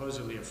was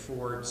supposedly a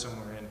ford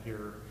somewhere in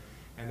here,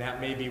 and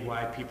that may be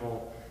why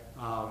people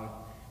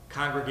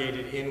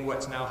congregated in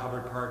what's now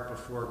Hubbard Park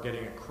before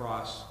getting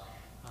across.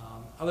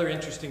 Other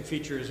interesting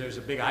features, there's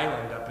a big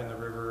island up in the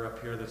river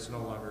up here that's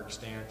no longer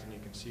extant, and you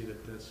can see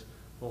that this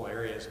whole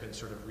area has been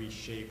sort of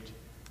reshaped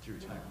through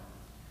time.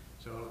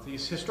 So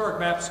these historic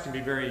maps can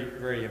be very,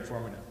 very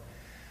informative.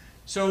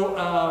 So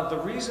the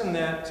reason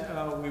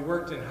that we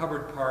worked in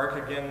Hubbard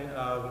Park, again,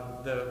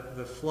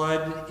 the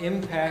flood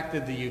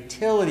impacted the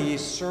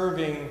utilities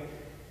serving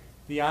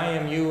the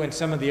IMU and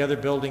some of the other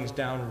buildings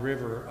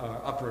downriver,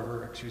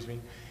 upriver, excuse me,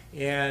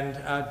 and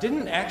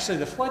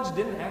the floods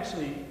didn't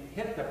actually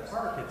hit the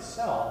park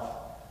itself,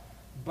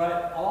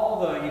 but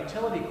all the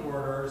utility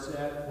corridors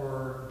that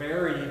were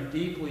buried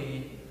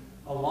deeply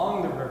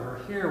along the river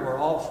here were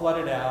all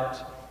flooded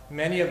out.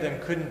 Many of them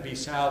couldn't be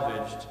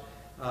salvaged.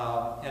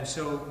 And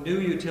so new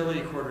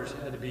utility corridors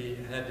had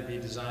to be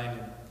designed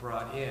and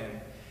brought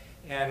in.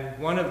 And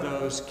one of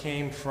those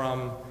came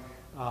from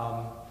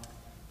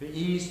the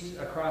east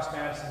across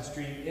Madison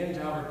Street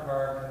into Hubbard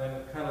Park, and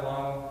then cut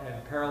along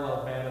and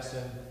paralleled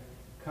Madison,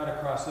 cut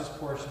across this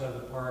portion of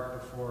the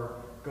park before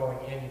going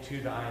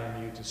into the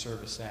IMU to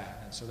service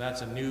that. And so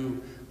that's a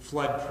new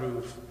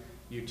flood-proof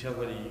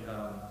utility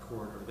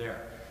corridor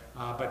there.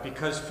 But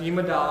because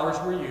FEMA dollars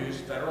were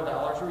used, federal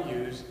dollars were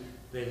used,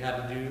 they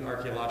had to do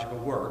archaeological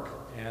work.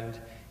 And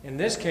in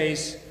this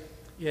case,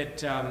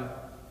 it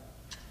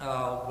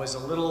was a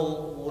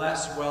little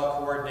less well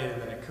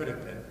coordinated than it could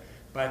have been,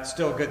 but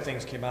still good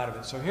things came out of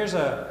it. So here's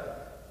a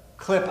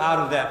clip out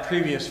of that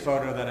previous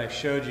photo that I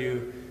showed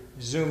you,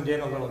 zoomed in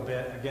a little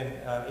bit, again,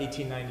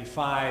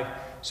 1895.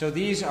 So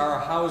these are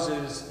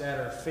houses that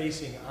are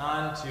facing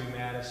onto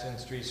Madison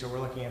Street, so we're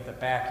looking at the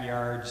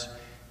backyards,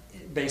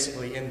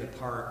 basically in the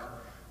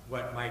park,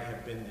 what might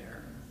have been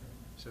there.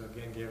 So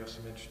again, gave us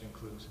some interesting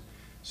clues.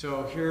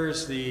 So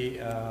here's the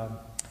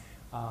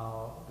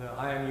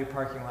IMU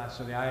parking lot.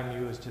 So the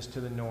IMU is just to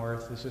the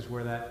north. This is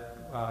where that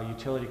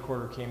utility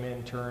corridor came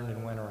in, turned,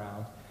 and went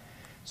around.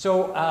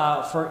 So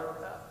for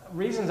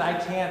reasons I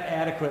can't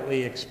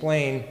adequately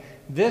explain,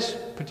 this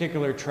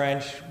particular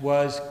trench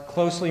was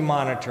closely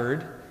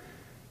monitored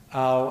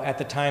at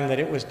the time that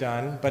it was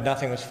done, but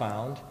nothing was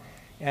found.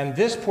 And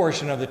this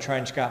portion of the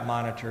trench got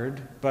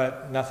monitored,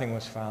 but nothing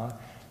was found.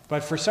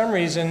 But for some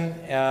reason,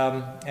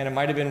 and it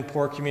might have been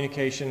poor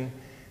communication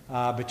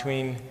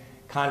between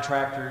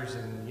contractors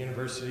and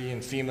university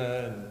and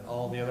FEMA and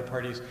all the other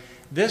parties,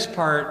 this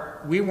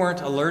part we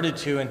weren't alerted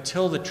to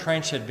until the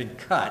trench had been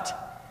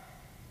cut.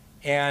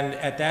 And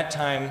at that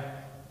time,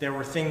 there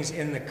were things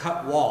in the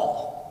cut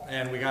wall.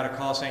 And we got a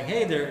call saying,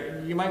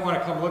 hey, you might want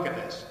to come look at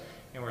this.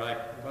 And we're like,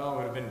 well, it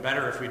would have been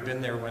better if we'd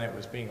been there when it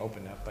was being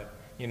opened up. But,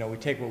 you know, we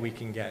take what we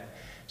can get.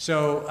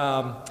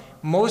 So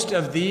most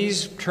of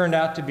these turned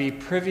out to be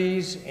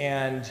privies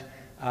and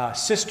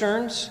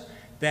cisterns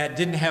that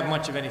didn't have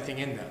much of anything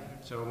in them.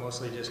 So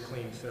mostly just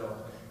clean fill.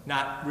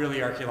 Not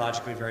really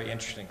archaeologically very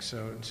interesting,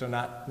 so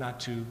not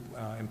too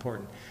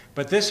important.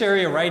 But this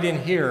area right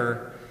in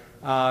here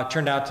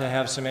turned out to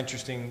have some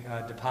interesting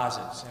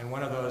deposits. And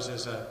one of those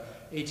is a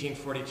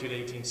 1842 to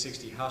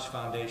 1860 house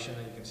foundation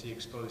that you can see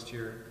exposed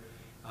here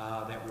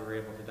that we were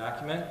able to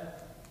document.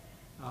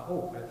 I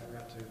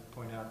forgot to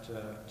point out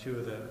two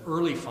of the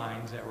early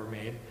finds that were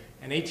made.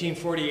 An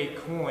 1848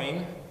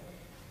 coin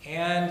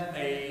and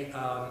a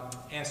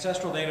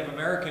ancestral Native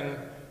American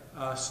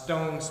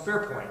stone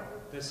spear point.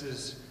 This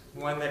is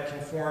one that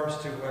conforms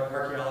to what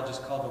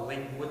archaeologists call the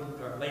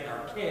late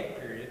Archaic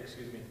period,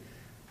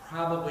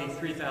 probably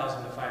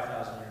 3,000 to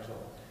 5,000 years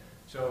old.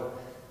 So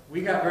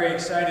we got very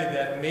excited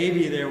that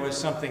maybe there was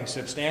something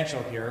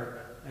substantial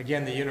here.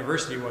 Again, the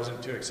university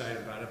wasn't too excited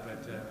about it,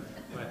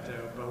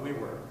 but we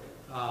were.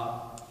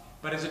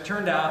 But as it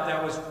turned out,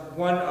 that was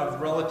one of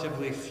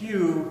relatively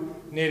few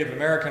Native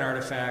American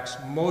artifacts.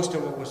 Most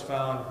of what was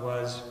found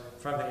was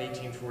from the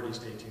 1840s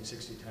to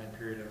 1860 time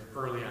period of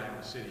early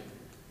Iowa City.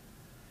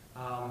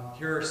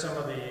 Here are some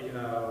of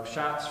the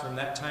shots from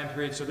that time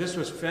period. So this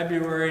was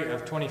February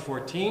of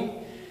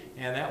 2014,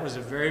 and that was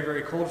a very,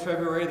 very cold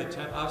February.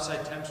 The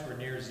outside temps were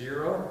near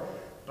zero,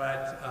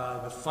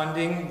 but the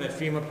funding that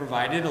FEMA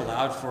provided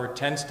allowed for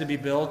tents to be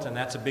built, and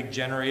that's a big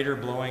generator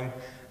blowing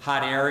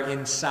hot air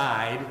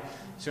inside.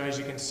 So as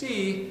you can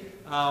see,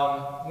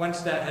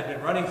 once that had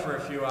been running for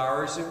a few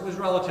hours, it was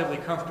relatively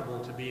comfortable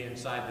to be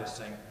inside this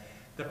thing.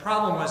 The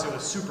problem was it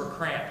was super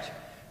cramped.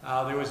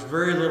 There was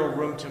very little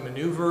room to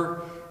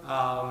maneuver,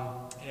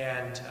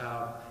 and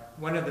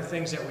one of the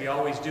things that we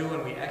always do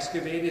when we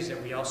excavate is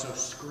that we also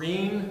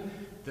screen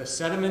the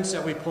sediments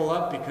that we pull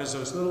up, because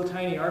those little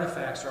tiny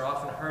artifacts are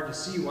often hard to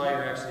see while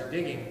you're actually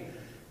digging.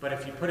 But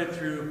if you put it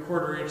through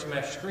quarter-inch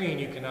mesh screen,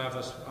 you can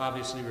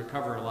obviously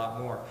recover a lot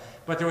more.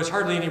 But there was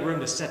hardly any room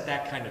to set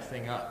that kind of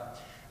thing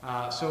up.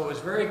 So it was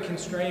very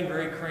constrained,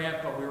 very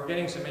cramped, but we were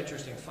getting some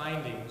interesting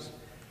findings.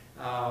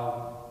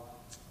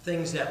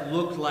 Things that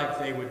looked like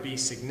they would be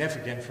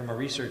significant from a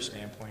research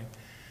standpoint.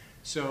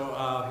 So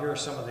here are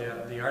some of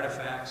the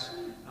artifacts.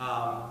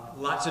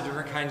 Lots of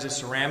different kinds of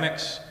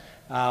ceramics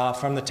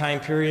from the time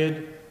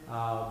period.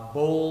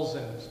 Bowls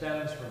and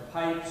stems from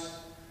pipes.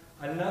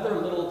 Another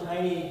little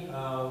tiny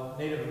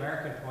Native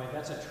American point.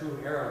 That's a true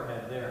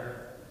arrowhead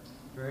there.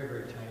 Very,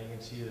 very tiny. You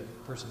can see the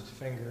person's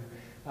finger.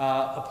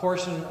 A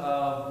portion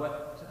of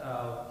what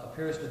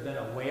appears to have been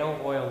a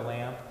whale oil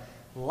lamp.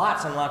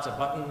 Lots and lots of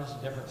buttons,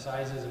 different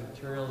sizes and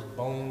materials,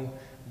 bone,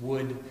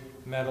 wood,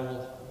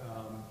 metal,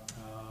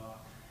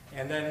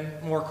 and then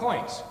more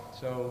coins.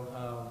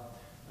 So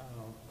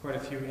quite a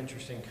few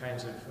interesting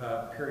kinds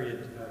of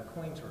period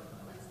coins were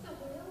found. What's the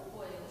whale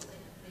oil lamp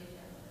made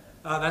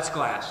out of? That's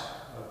glass,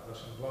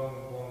 some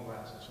blown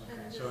glasses.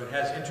 Okay. So it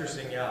has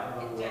interesting,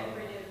 little,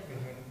 decorative.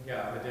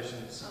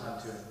 additions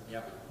onto it.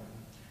 Yep.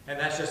 And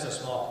that's just a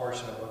small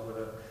portion of what would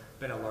have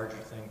been a larger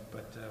thing,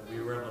 but we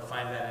were able to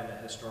find that in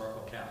the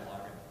historical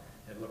catalog,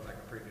 and it looked like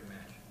a pretty good match.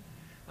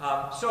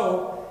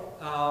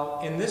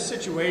 In this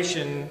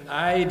situation,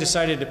 I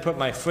decided to put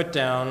my foot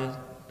down,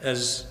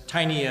 as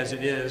tiny as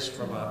it is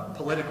from a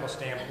political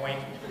standpoint,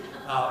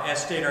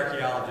 as state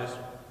archaeologist.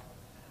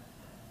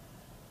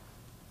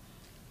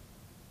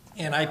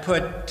 And I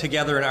put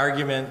together an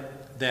argument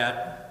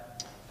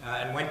that,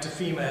 and went to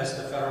FEMA as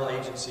the federal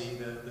agency.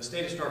 The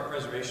State Historic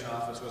Preservation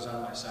Office was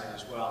on my side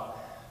as well.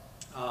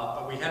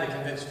 But we had to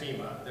convince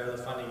FEMA. They're the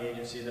funding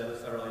agency, they're the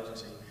federal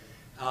agency.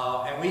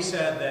 And we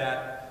said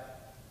that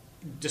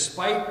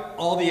despite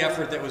all the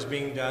effort that was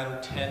being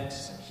done,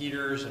 tents and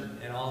heaters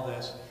and all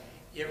this,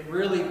 it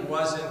really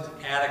wasn't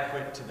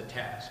adequate to the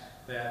task.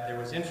 That there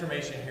was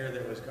information here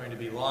that was going to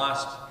be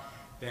lost,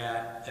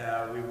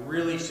 that we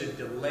really should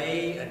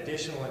delay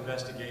additional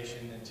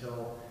investigation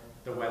until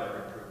the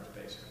weather improved,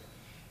 basically.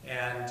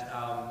 And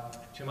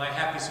to my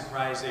happy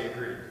surprise, they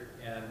agreed.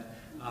 And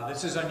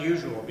this is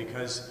unusual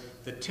because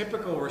the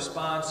typical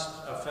response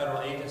of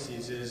federal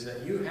agencies is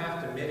that you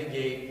have to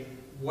mitigate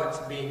what's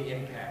being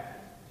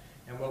impacted.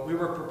 And what we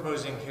were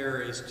proposing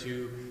here is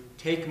to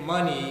take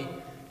money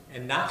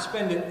and not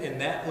spend it in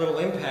that little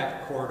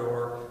impact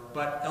corridor,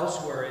 but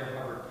elsewhere in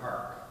Hubbard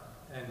Park.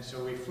 And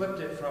so we flipped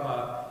it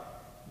from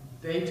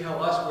they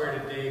tell us where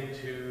to dig,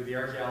 to the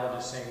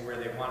archaeologists saying where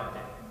they want to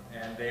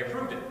dig. And they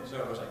approved it. So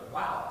it was like,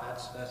 wow,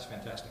 that's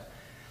fantastic.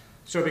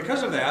 So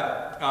because of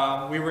that,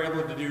 we were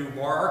able to do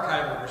more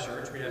archival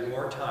research. We had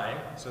more time.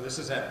 So this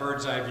is that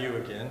bird's eye view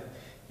again.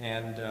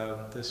 And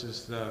this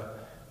is the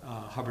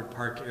Hubbard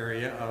Park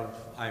area of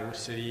Iowa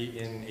City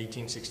in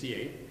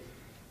 1868.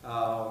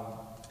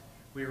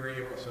 We were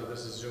able, so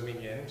this is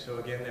zooming in. So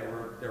again,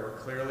 there were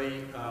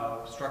clearly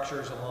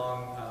structures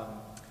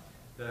along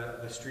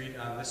the street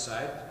on this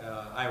side,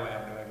 Iowa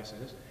Avenue, I guess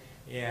it is,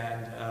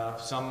 and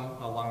some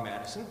along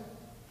Madison.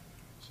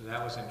 So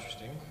that was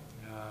interesting.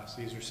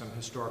 So these are some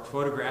historic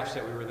photographs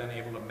that we were then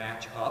able to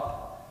match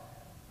up.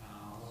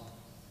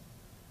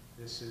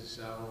 This is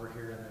over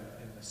here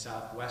in the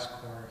southwest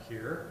corner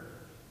here.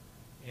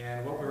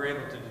 And what we were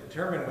able to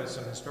determine with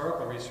some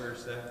historical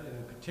research that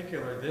in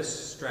particular this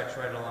stretch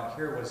right along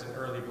here was an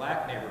early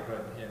black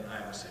neighborhood in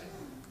Iowa City.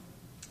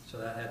 So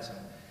that had some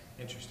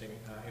interesting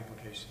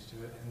implications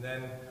to it. And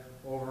then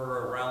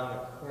over around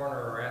the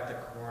corner, or at the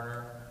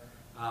corner,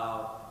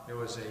 there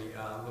was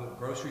a little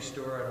grocery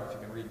store. I don't know if you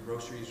can read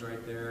groceries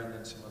right there, and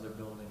then some other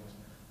buildings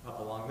up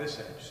along this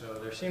edge. So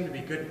there seemed to be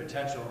good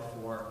potential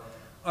for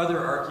other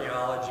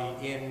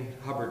archaeology in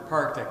Hubbard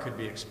Park that could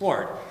be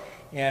explored.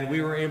 And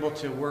we were able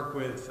to work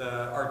with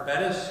Art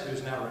Bettis,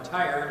 who's now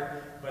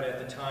retired, but at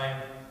the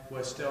time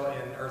was still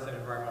in Earth and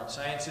Environmental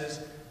Sciences,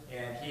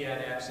 and he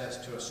had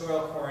access to a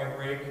soil coring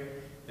rig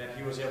that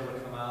he was able to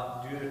come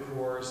out, do the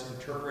cores,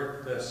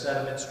 interpret the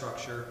sediment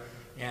structure,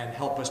 and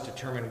help us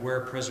determine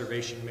where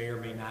preservation may or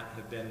may not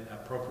have been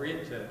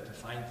appropriate to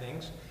find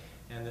things.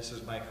 And this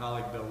is my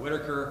colleague Bill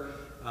Whitaker,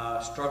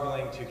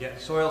 struggling to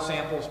get soil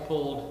samples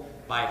pulled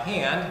by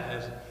hand,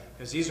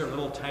 because these are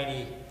little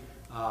tiny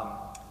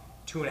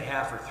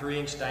 2.5 or 3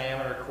 inch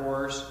diameter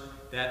cores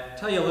that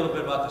tell you a little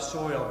bit about the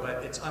soil,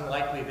 but it's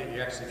unlikely that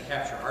you actually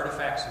capture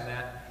artifacts in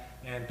that.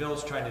 And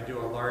Bill's trying to do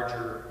a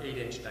larger 8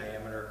 inch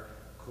diameter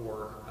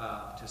core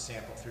to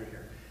sample through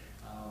here.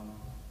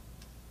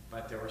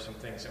 But there were some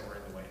things that were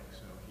in the way, so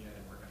he had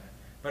to work on it.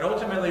 But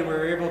ultimately, we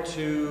were able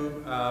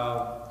to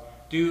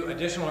do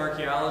additional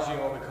archaeology in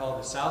what we call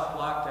the south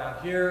block down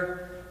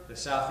here, the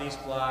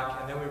southeast block,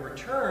 and then we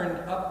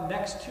returned up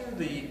next to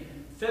the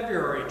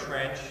February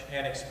trench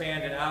and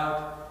expanded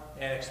out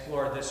and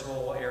explored this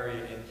whole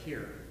area in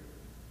here,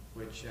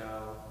 which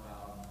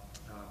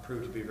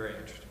proved to be very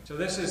interesting. So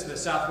this is the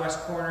southwest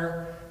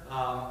corner.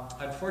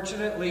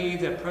 Unfortunately,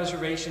 the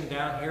preservation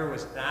down here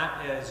was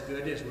not as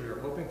good as we were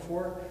hoping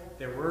for.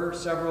 There were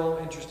several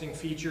interesting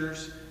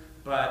features,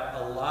 but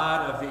a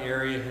lot of the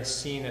area has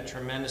seen a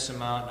tremendous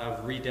amount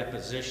of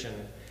redeposition,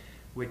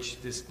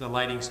 which the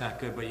lighting's not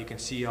good, but you can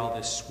see all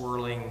this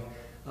swirling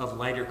of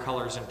lighter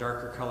colors and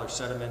darker color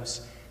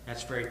sediments.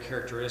 That's very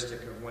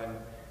characteristic of when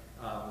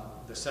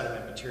the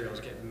sediment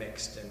materials get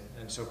mixed.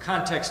 And so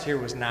context here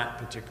was not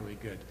particularly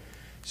good.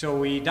 So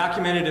we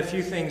documented a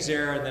few things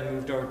there and then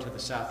moved over to the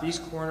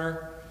southeast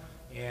corner.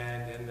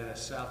 And in the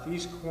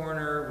southeast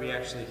corner, we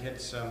actually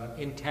hit some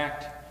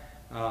intact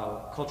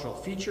cultural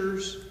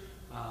features,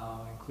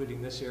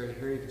 including this area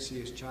here. You can see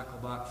it's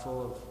chocolate block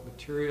full of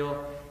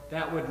material.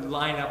 That would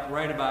line up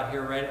right about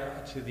here,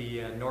 right to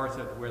the north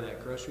of where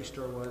that grocery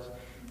store was.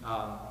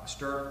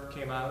 Stirrup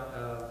came out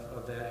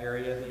of that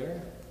area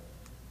there.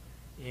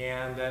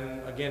 And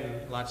then,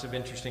 again, lots of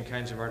interesting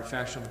kinds of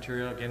artifactual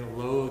material. Again,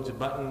 loads of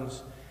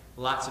buttons,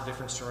 lots of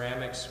different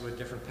ceramics with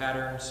different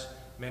patterns,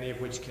 many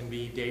of which can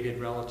be dated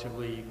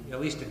relatively,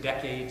 at least to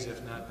decades,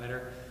 if not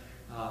better.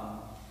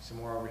 Some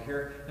more over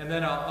here. And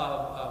then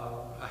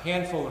a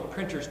handful of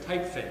printers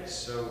typeface.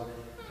 So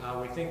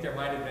we think there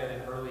might have been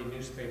an early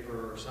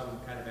newspaper or some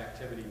kind of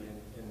activity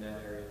in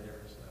that area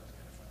there. So that's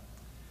kind of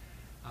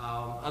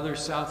fun. Other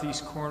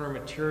southeast corner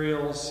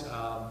materials.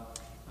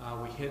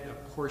 We hit a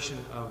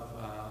portion of,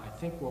 I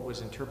think, what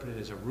was interpreted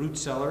as a root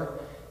cellar,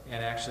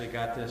 and actually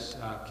got this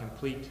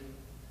complete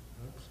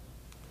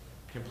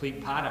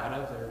pot out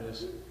of. There it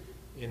is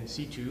in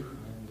situ,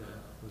 and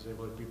was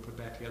able to be put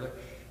back together.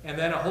 And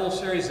then a whole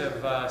series of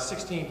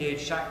 16-gauge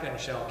shotgun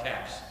shell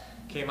caps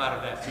came out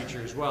of that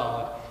feature as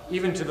well,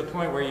 even to the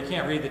point where you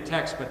can't read the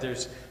text, but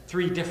there's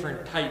 3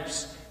 different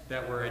types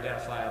that were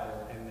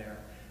identifiable in there.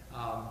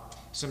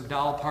 Some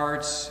doll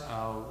parts,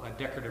 a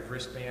decorative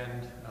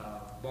wristband,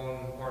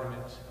 bone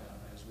ornament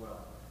as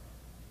well.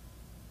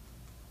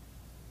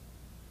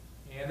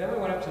 And then we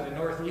went up to the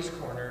northeast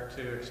corner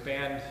to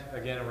expand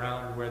again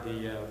around where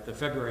the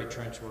February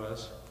trench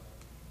was.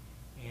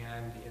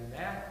 And in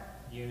that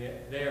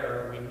unit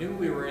there, we knew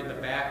we were in the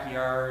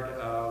backyard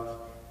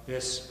of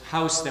this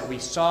house that we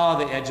saw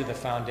the edge of the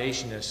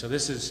foundation is. So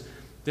this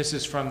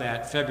is from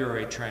that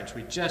February trench.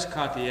 We just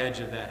caught the edge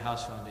of that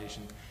house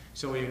foundation.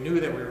 So we knew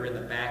that we were in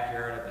the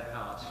backyard of the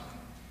house.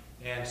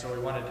 And so we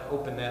wanted to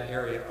open that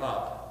area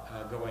up,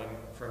 going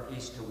from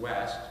east to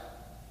west.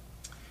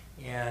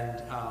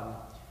 And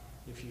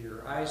if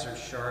your eyes are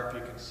sharp,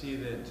 you can see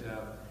that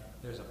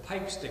there's a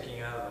pipe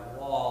sticking out of the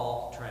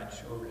wall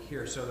trench over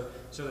here. So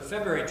the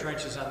February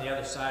trench is on the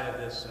other side of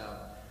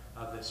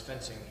this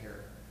fencing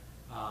here.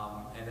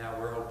 And now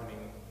we're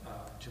opening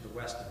to the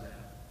west of that.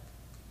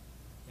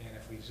 And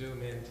if we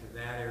zoom into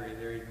that area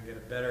there, you can get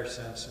a better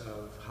sense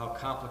of how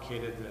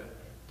complicated the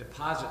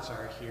deposits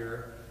are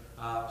here.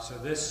 So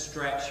this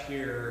stretch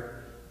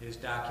here is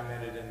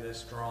documented in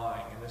this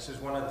drawing. And this is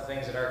one of the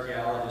things that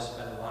archaeologists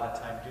spend a lot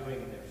of time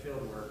doing in their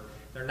field work.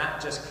 They're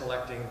not just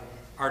collecting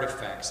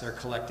artifacts, they're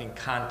collecting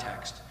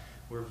context.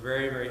 We're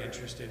very, very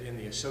interested in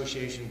the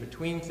association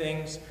between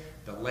things,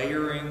 the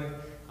layering,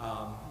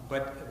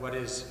 but what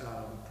is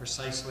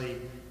precisely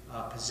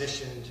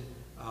positioned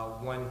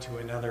one to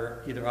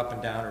another, either up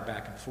and down or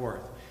back and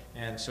forth.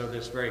 And so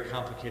this very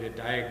complicated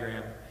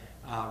diagram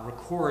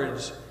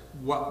records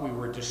what we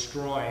were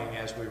destroying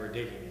as we were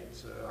digging it.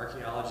 So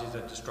archaeology is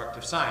a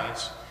destructive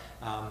science.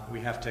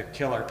 We have to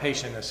kill our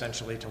patient,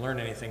 essentially, to learn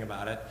anything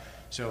about it.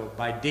 So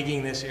by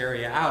digging this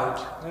area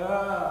out, we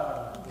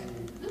have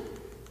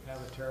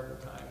a terrible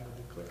time with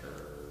the clicker.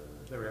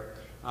 There we go.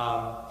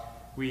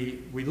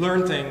 We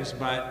learn things,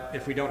 but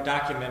if we don't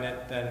document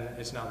it, then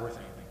it's not worth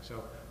anything.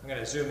 So I'm going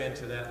to zoom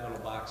into that little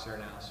box there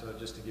now, so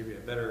just to give you a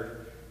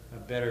better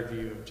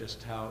view of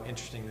just how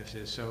interesting this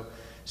is.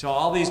 So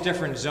all these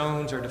different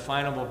zones are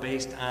definable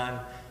based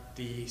on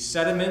the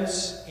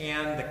sediments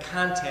and the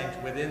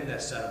content within the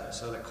sediment,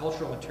 so the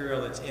cultural material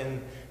that's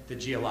in the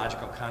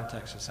geological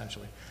context,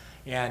 essentially.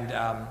 And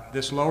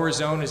this lower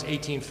zone is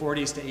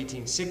 1840s to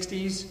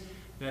 1860s.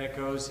 Then it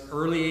goes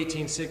early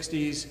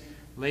 1860s,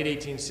 late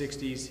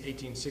 1860s,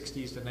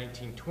 1860s to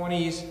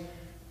 1920s,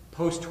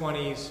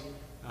 post-20s,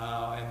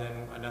 and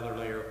then another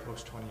layer of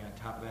post-20 on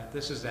top of that.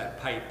 This is that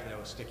pipe that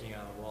was sticking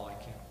out of the wall. I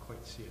can't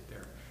quite see it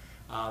there.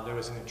 There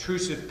was an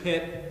intrusive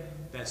pit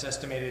that's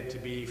estimated to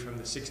be from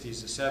the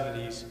 60s to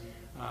 70s,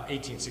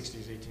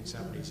 1860s,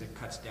 1870s. It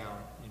cuts down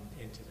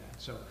into that.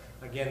 So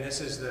again,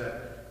 this is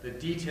the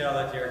detail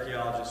that the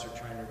archaeologists are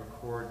trying to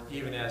record,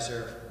 even as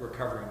they're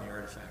recovering the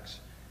artifacts.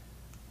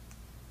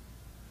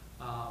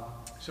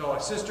 So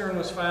a cistern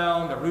was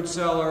found, a root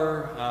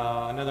cellar,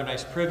 another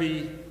nice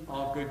privy,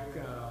 all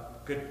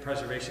good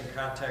preservation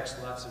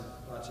context, lots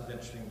of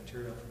interesting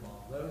material from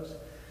all of those.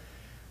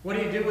 What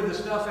do you do with the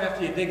stuff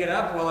after you dig it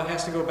up? Well, it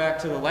has to go back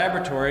to the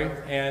laboratory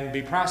and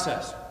be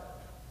processed.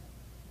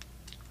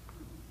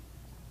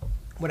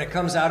 When it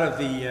comes out of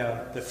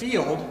the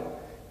field,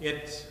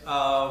 it's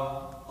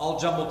all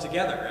jumbled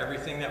together.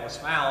 Everything that was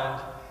found,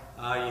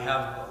 you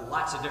have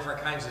lots of different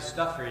kinds of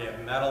stuff here. You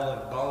have metal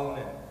and bone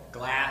and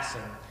glass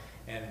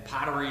and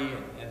pottery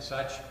and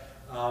such.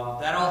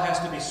 That all has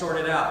to be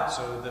sorted out.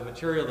 So the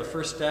material, the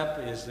first step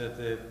is that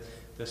the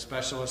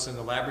specialists in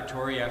the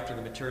laboratory, after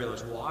the material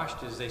is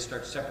washed, is they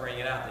start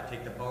separating it out. They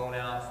take the bone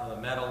out from the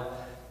metal.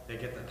 They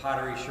get the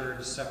pottery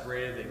sherds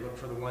separated. They look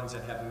for the ones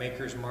that have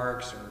maker's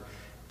marks or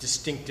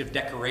distinctive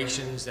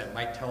decorations that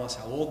might tell us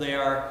how old they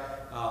are.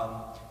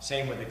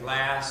 Same with the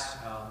glass.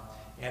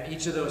 And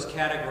each of those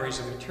categories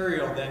of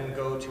material then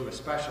go to a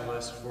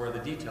specialist for the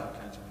detailed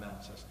kinds of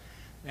analysis.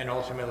 And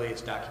ultimately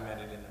it's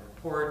documented in the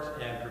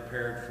report and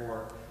prepared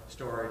for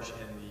storage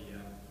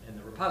in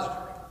the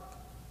repository.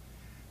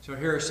 So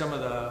here are some of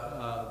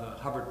the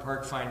Hubbard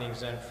Park findings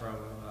then from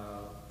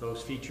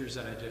those features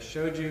that I just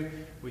showed you.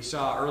 We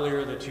saw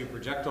earlier the 2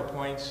 projectile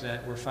points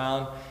that were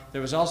found.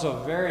 There was also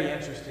a very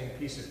interesting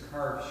piece of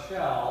carved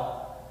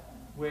shell,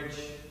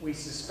 which we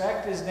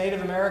suspect is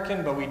Native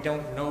American, but we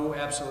don't know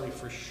absolutely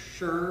for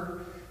sure.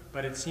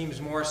 But it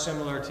seems more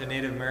similar to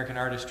Native American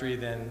artistry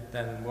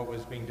than what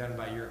was being done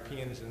by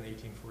Europeans in the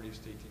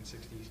 1840s to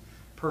 1860s.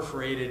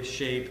 Perforated,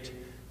 shaped,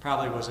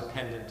 probably was a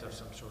pendant of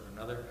some sort or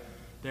another.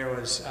 There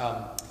was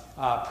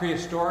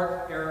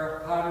prehistoric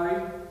era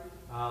pottery,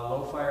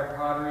 low fire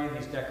pottery.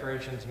 These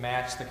decorations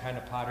match the kind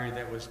of pottery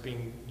that was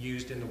being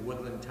used in the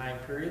woodland time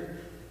period.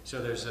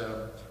 So there's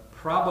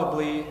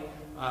probably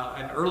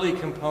an early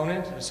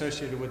component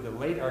associated with the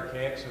late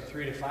Archaic, so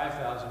 3,000 to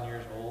 5,000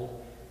 years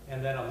old,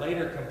 and then a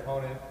later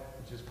component,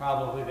 which is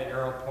probably the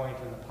arrow point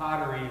in the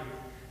pottery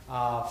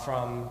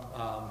from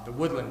the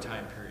woodland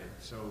time period,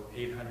 so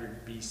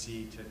 800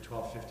 BC to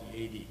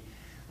 1250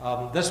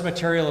 AD. This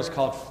material is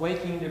called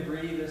flaking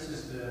debris. This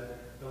is the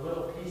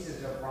little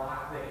pieces of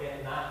rock that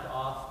get knocked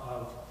off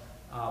of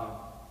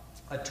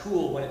a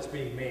tool when it's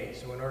being made.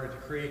 So in order to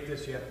create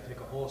this, you have to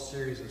take a whole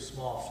series of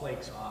small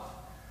flakes off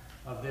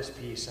of this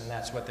piece, and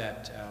that's what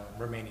that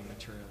remaining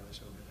material is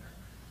over there.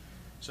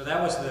 So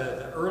that was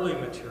the early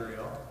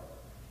material.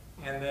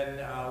 And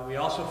then we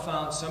also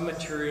found some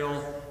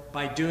material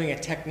by doing a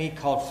technique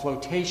called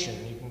flotation.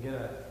 You can get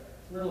a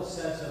little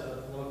sense of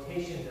the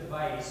flotation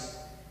device.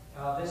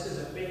 This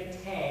is a big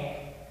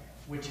tank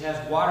which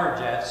has water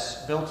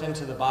jets built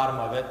into the bottom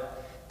of it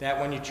that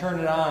when you turn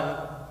it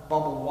on,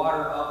 bubble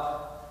water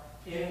up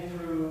in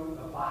through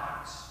a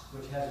box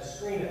which has a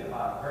screen at the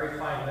bottom, very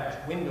fine mesh,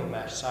 window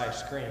mesh size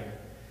screen.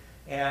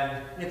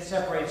 And it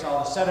separates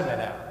all the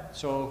sediment out.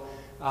 So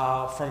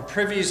from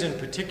privies in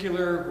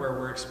particular, where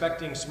we're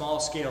expecting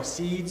small-scale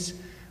seeds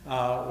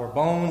or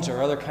bones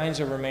or other kinds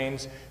of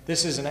remains,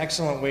 this is an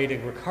excellent way to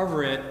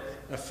recover it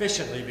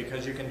efficiently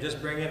because you can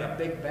just bring in a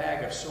big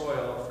bag of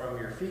soil from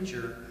your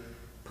feature,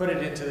 put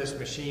it into this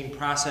machine,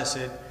 process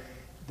it.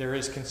 There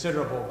is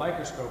considerable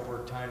microscope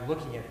work time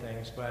looking at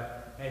things,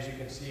 but as you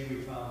can see,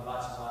 we found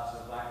lots and lots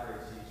of blackberry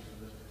seeds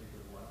from this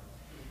particular one.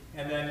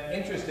 And then,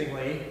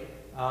 interestingly,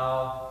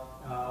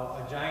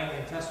 a giant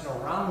intestinal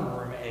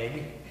roundworm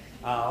egg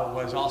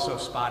was also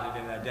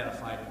spotted and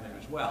identified in there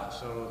as well.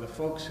 So the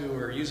folks who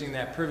were using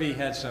that privy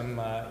had some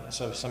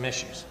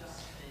issues.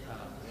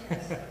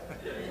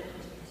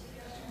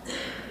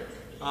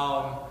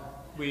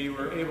 We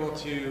were able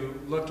to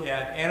look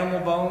at animal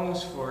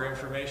bones for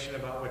information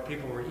about what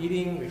people were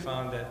eating. We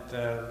found that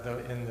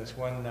in this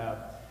one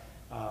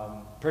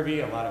privy,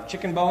 a lot of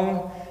chicken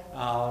bone,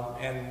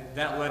 and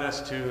that led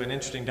us to an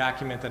interesting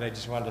document that I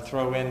just wanted to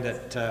throw in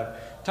that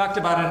talked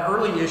about an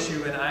early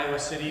issue in Iowa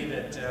City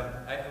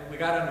that we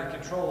got under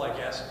control, I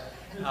guess.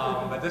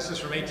 But this is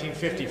from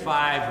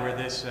 1855, where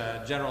this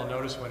general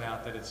notice went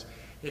out that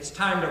it's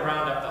time to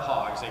round up the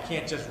hogs. They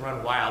can't just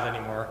run wild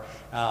anymore.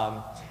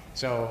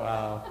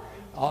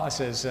 It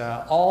says,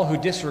 all who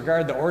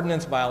disregard the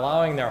ordinance by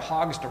allowing their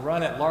hogs to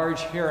run at large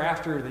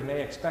hereafter, they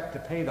may expect to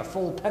pay the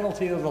full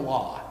penalty of the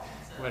law,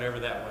 whatever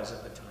that was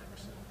at the time.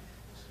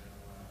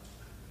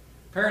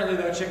 Apparently,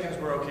 though, chickens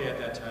were okay at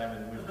that time,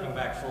 and we've come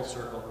back full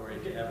circle where you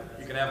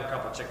can have a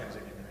couple chickens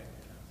again, right?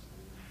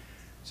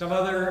 Some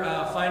other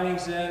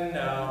findings then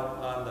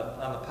on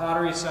the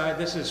pottery side.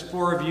 This is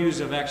 4 views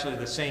of actually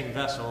the same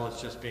vessel.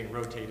 It's just being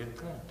rotated.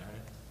 Oh, darn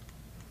it.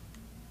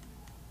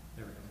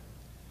 There we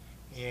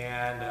go.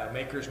 And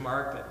maker's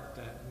mark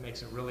that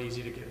makes it real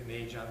easy to get an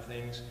age on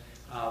things.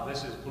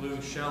 This is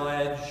blue shell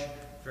edge,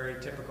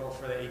 very typical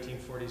for the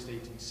 1840s to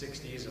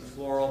 1860s, a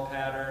floral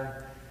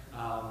pattern.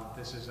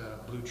 This is a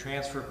blue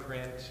transfer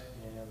print,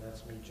 and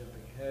that's me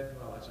jumping ahead.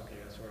 Well, that's okay,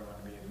 that's where I want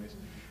to be anyways.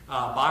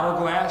 Bottle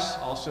glass,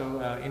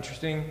 also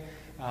interesting.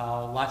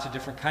 Lots of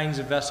different kinds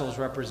of vessels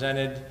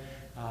represented.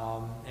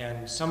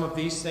 And some of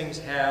these things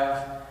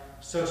have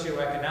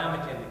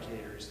socioeconomic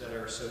indicators that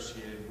are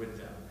associated with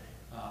them.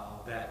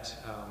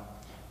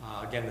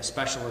 Again, the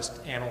specialist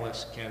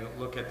analyst can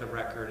look at the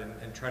record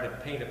and try to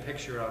paint a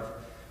picture of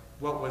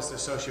what was the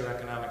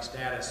socioeconomic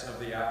status of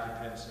the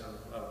occupants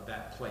of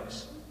that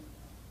place.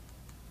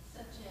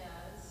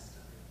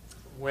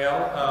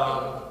 Well,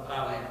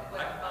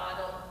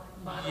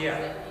 bottles yeah.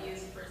 that we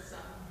use for a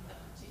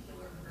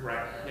particular purpose.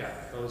 Right. Yeah,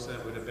 those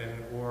that would have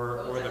been,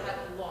 Those that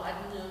have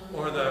laudanum.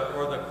 or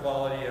the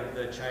quality of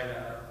the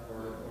china,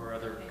 or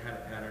other kind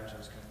of patterns,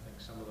 those kind of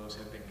things. Some of those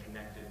have been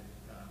connected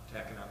to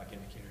economic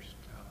indicators.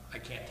 I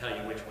can't tell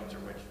you which ones are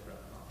which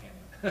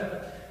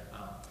offhand,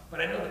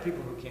 but I know the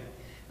people who can.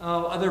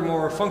 Other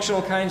more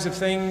functional kinds of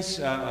things: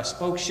 a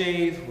spoke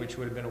shave, which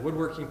would have been a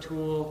woodworking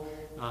tool,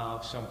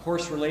 some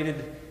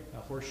horse-related.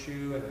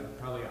 Horseshoe and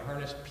probably a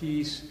harness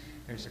piece.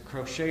 There's a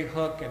crochet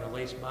hook and a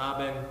lace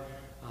bobbin.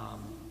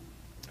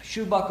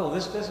 Shoe buckle.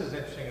 This is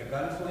interesting. A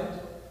gun flint.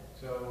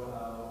 So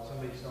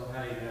somebody still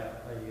had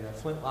a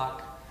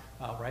flintlock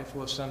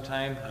rifle of some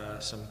time.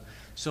 Some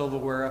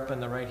silverware up in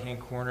the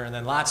right-hand corner, and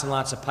then lots and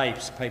lots of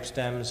pipes, pipe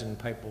stems and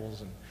pipe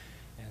bowls,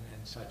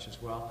 such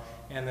as well.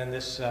 And then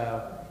this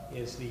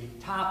is the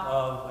top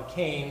of a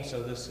cane,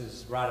 so this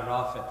is rotted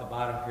off at the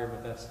bottom here,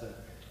 but that's the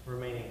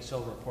remaining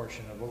silver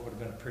portion of what would have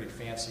been a pretty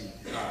fancy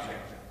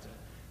object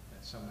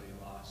that somebody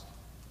lost.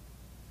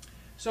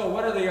 So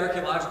what are the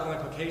archaeological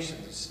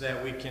implications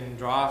that we can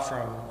draw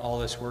from all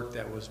this work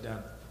that was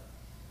done?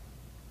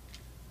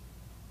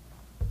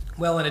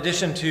 Well, in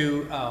addition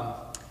to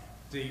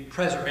the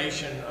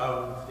preservation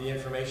of the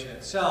information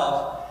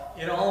itself,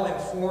 it all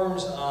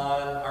informs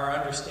on our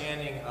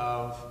understanding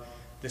of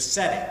the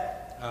setting.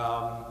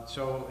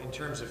 So in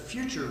terms of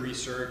future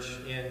research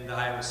in the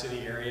Iowa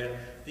City area,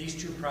 these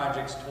two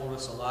projects told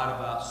us a lot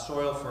about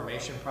soil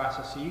formation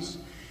processes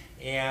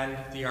and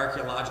the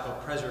archaeological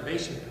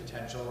preservation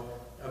potential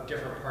of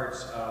different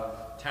parts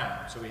of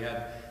town. So we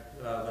had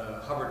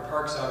the Hubbard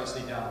Parks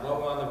obviously down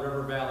low on the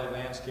river valley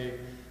landscape.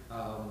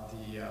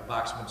 The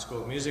Boxman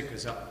School of Music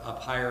is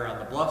up higher on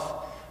the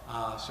bluff.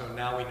 So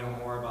now we know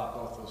more about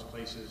both those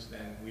places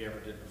than we ever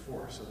did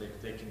before. So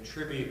they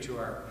contribute to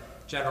our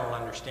general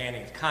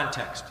understanding of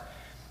context.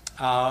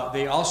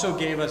 They also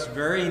gave us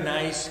very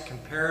nice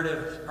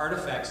comparative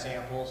artifact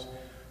samples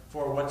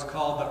for what's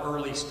called the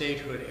early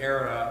statehood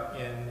era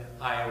in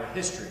Iowa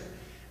history.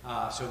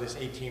 So this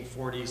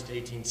 1840s to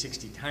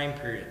 1860 time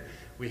period.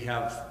 We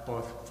have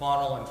both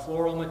faunal and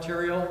floral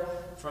material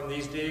from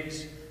these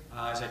digs.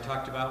 As I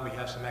talked about, we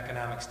have some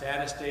economic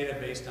status data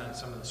based on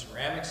some of the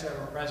ceramics that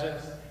were present.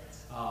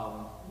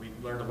 We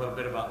learned a little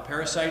bit about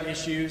parasite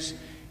issues,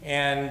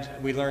 and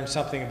we learned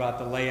something about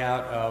the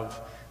layout of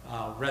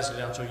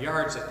residential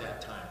yards at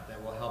that time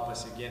that will help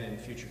us again in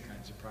future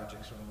kinds of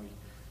projects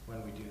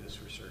when we do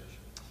this research.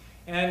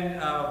 And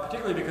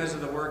particularly because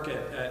of the work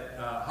at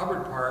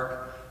Hubbard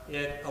Park,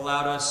 it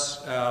allowed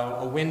us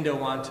a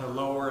window onto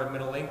lower and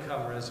middle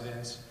income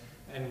residents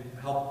and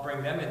help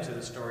bring them into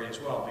the story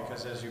as well,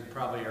 because as you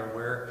probably are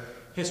aware,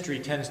 history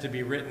tends to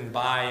be written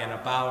by and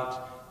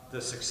about the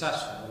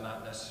successful,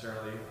 not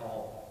necessarily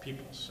all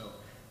people. So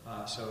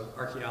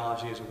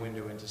archaeology is a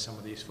window into some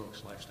of these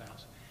folks'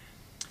 lifestyles.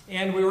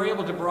 And we were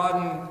able to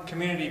broaden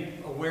community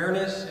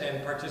awareness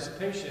and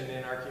participation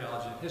in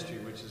archaeology and history,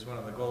 which is one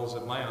of the goals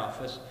of my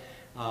office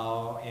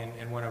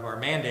and one of our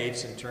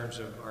mandates in terms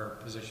of our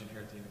position here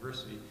at the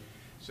university.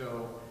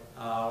 So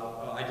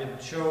I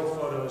didn't show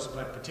photos,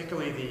 but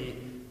particularly the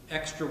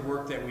extra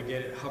work that we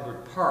did at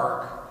Hubbard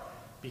Park,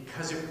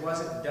 because it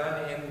wasn't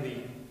done in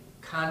the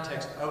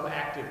context of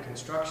active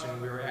construction,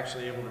 we were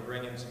actually able to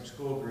bring in some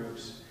school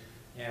groups,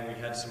 and we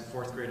had some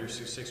 4th graders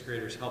through 6th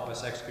graders help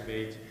us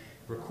excavate,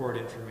 record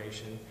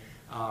information.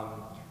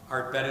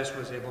 Art Bettis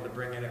was able to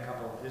bring in a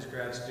couple of his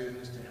grad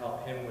students to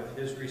help him with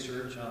his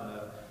research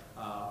on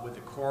with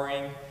the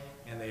coring,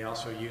 and they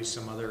also used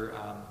some other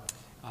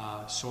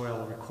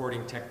soil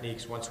recording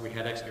techniques once we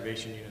had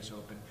excavation units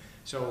open.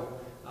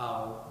 So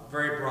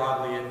very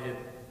broadly, it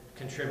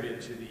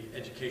contributed to the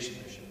education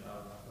mission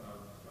of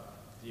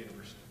the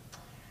university.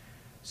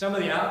 Some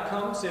of the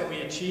outcomes that we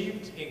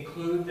achieved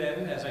include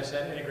then, as I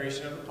said,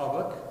 integration of the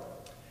public.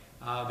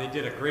 They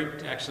did a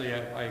great, actually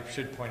I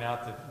should point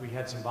out that we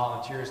had some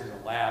volunteers in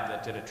the lab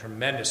that did a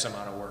tremendous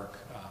amount of work,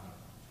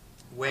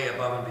 way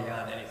above and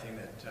beyond anything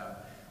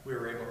that we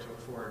were able to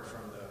afford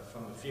from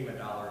the FEMA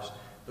dollars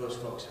those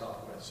folks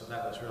helped with, so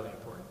that was really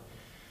important.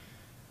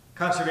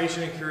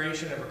 Conservation and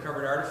curation of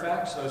recovered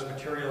artifacts. Those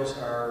materials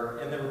are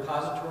in the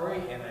repository,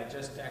 and I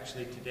just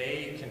actually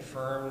today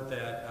confirmed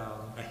that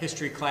a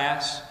history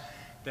class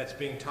that's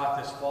being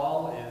taught this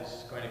fall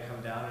is going to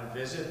come down and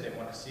visit. They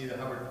want to see the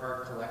Hubbard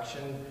Park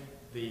collection.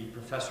 The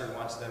professor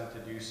wants them to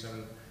do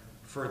some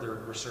further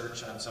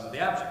research on some of the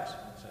objects.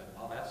 I said,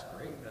 well, that's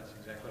great. That's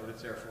exactly what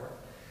it's there for.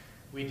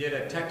 We did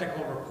a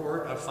technical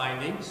report of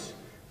findings.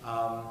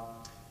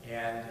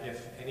 And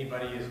if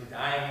anybody is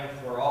dying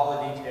for all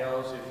the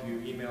details, if you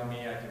email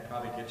me, I can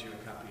probably get you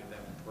a copy of that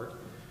report.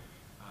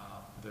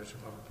 There's a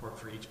report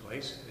for each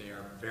place. They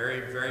are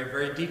very, very,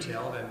 very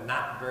detailed and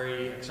not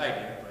very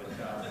exciting,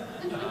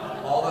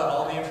 but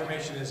all the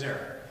information is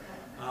there.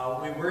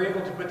 We were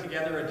able to put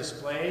together a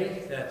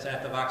display that's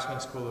at the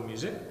Boxman School of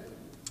Music.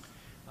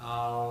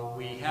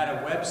 We had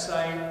a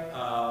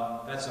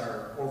website, that's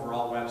our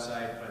overall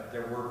website, but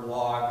there were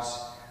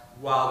blogs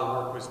while the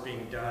work was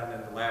being done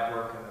and the lab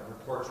work and the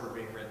reports were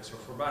being written. So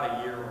for about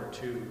a year or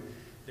two,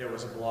 there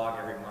was a blog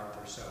every month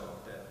or so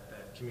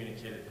that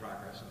communicated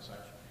progress and such.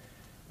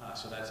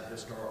 So that's a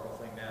historical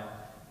thing now.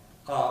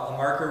 A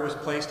marker was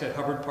placed at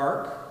Hubbard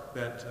Park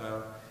that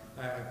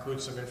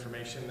includes some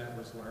information that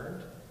was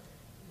learned.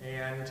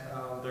 And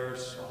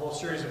there's a whole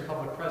series of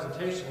public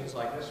presentations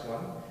like this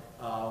one.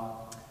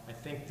 I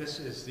think this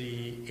is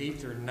the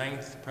 8th or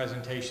 9th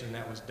presentation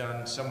that was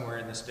done somewhere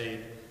in the state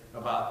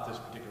about this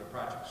particular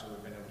project, so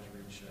we've been able to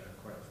reach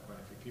quite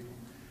a few people.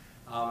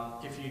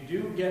 If you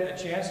do get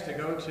a chance to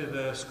go to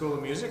the School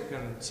of Music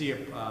and see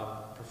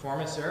a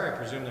performance there, I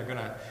presume they're going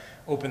to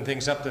open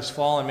things up this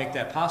fall and make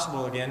that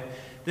possible again.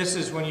 This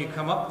is when you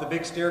come up the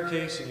big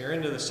staircase and you're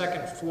into the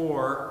 2nd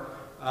floor.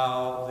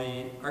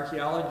 The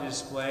archaeology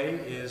display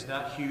is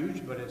not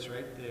huge, but it's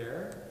right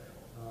there.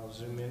 I'll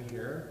zoom in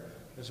here.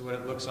 This is what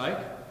it looks like.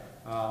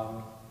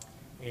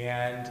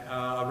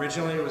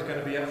 Originally it was going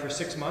to be up for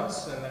 6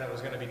 months, and then it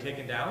was going to be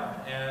taken down,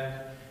 and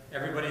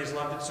everybody has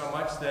loved it so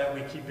much that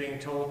we keep being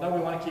told, no,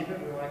 we want to keep it,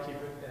 we want to keep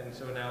it, and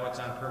so now it's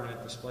on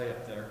permanent display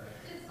up there.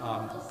 It's a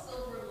little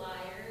silver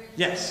lyre.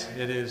 Yes,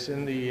 it is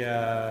in the,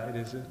 it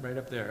is right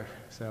up there,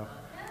 so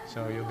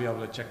you'll be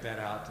able to check that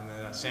out, and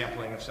then a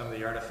sampling of some of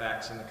the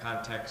artifacts and the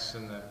context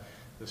and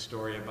the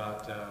story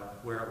about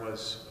where it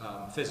was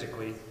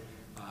physically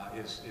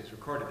is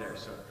recorded there.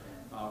 So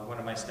one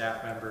of my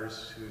staff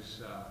members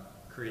who's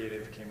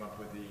creative came up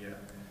with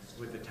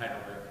the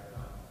title there.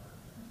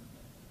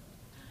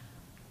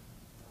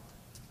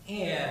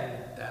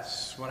 And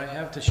that's what I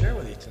have to share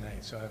with you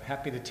tonight. So I'm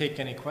happy to take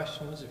any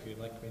questions if you'd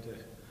like me to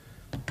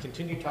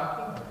continue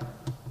talking.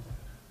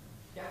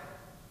 Yeah.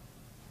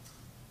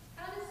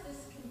 How does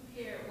this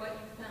compare, what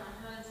you found,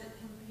 how does it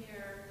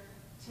compare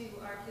to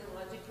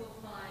archaeological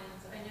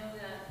finds? I know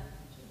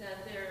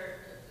that there,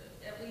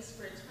 at least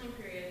for a time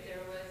period,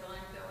 there was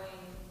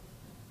ongoing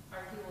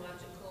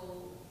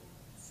archaeological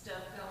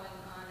stuff going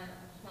on at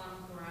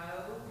Plum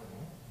Grove,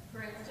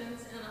 for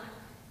instance, and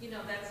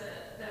that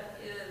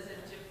is a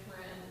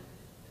different,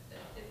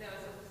 that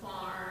was a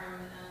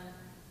farm and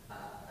a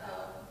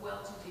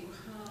well-to-do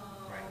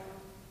home, right,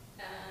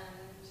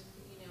 and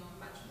a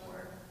much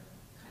more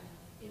kind of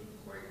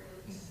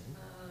important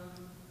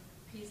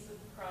piece of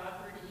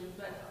property.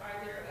 But are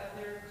there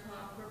other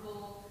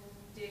comparable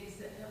digs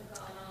that have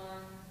gone on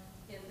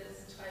in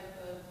this type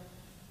of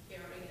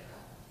area?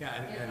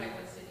 Yeah, in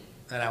Iowa City?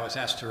 And I was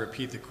asked to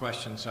repeat the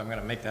question, so I'm going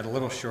to make that a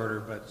little shorter,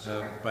 but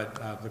Sure.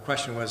 The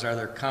question was, are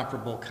there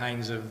comparable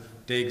kinds of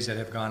digs that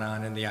have gone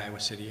on in the Iowa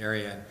City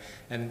area?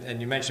 And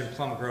you mentioned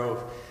Plum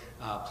Grove.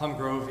 Plum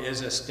Grove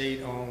is a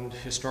state-owned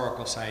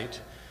historical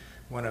site,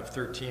 one of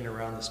 13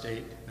 around the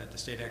state that the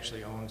state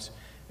actually owns.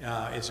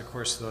 It's, of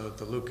course,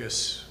 the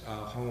Lucas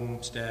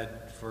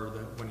homestead for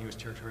when he was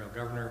territorial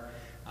governor.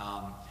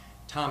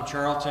 Tom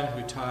Charlton,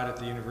 who taught at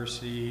the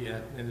university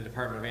in the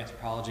Department of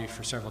Anthropology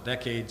for several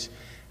decades,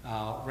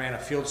 ran a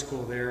field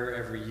school there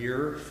every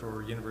year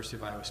for University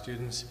of Iowa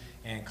students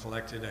and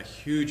collected a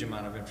huge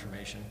amount of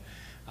information.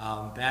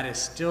 That is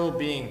still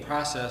being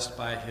processed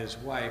by his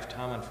wife.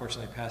 Tom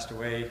unfortunately passed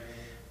away.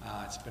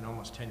 It's been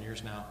almost 10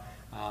 years now,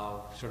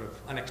 sort of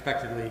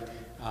unexpectedly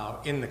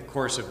in the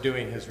course of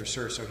doing his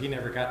research. So he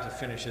never got to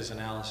finish his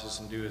analysis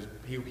and do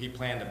he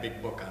planned a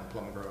big book on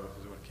Plum Grove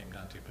is what it came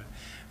down to.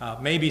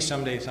 But maybe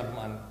someday something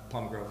on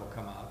Plum Grove will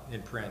come out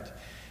in print.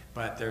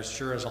 But there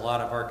sure is a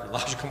lot of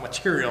archaeological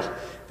material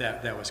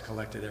that was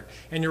collected there.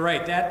 And you're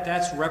right,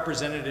 that's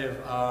representative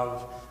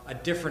of a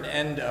different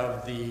end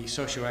of the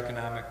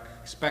socioeconomic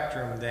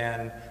spectrum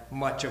than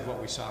much of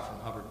what we saw from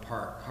Hubbard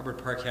Park.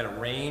 Hubbard Park had a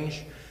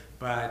range,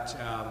 but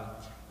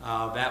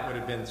that would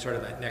have been sort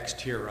of that next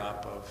tier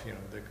up of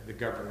the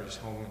governor's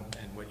home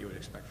and what you would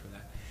expect for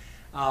that.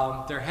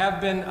 There have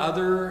been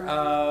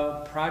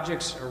other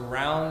projects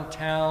around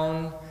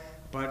town,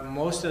 but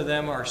most of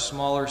them are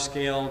smaller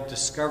scale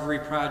discovery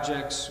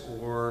projects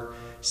or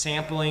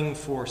sampling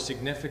for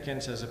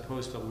significance as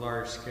opposed to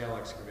large scale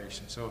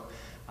excavation. So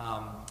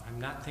I'm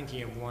not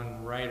thinking of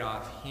one right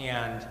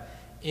offhand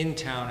in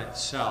town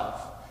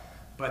itself,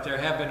 but there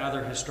have been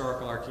other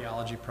historical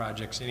archaeology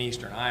projects in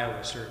eastern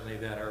Iowa certainly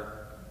that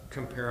are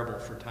comparable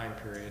for time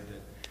period.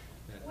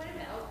 What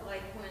about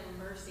like when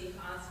Mercy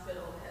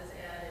Hospital has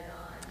added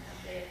on?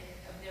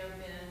 Have there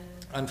been?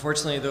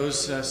 Unfortunately,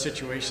 those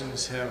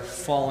situations have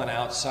fallen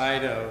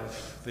outside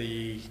of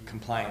the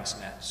compliance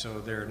net.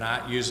 So they're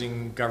not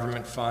using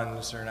government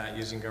funds, they're not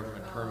using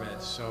government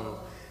permits,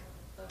 so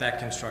that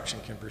construction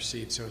can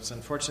proceed. So it's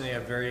unfortunately a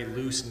very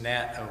loose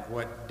net of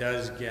what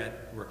does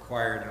get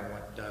required and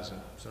what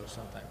doesn't. So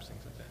sometimes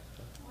things like that.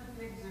 What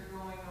digs are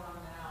going on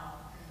now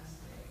in the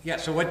state? Yeah,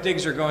 so what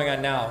digs are going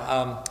on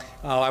now?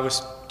 I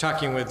was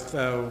talking with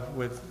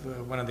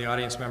one of the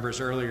audience members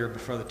earlier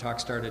before the talk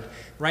started.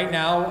 Right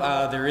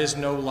now, there is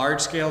no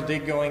large-scale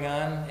dig going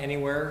on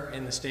anywhere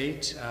in the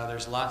state.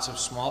 There's lots of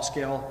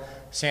small-scale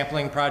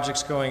sampling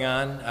projects going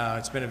on.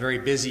 It's been a very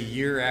busy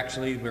year,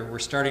 actually. We're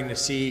starting to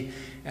see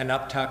an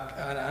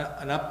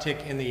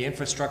uptick in the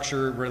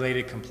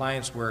infrastructure-related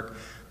compliance work,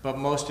 but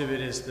most of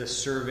it is the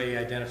survey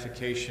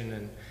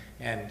identification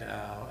and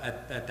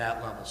at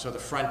that level, so the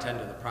front end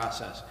of the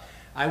process.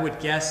 I would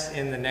guess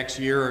in the next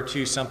year or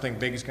two something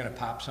big is going to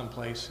pop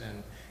someplace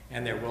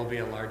and there will be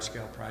a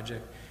large-scale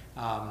project.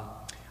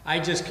 I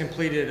just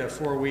completed a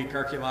 4-week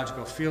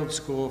archaeological field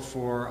school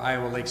for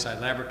Iowa Lakeside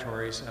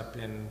Laboratories up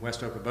in West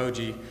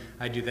Okoboji.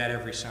 I do that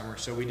every summer,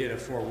 so we did a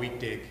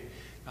 4-week dig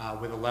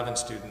with 11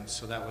 students,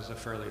 so that was a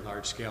fairly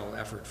large-scale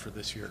effort for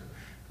this year.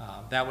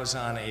 That was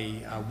on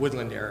a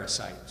woodland era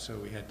site, so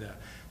we had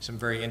some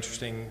very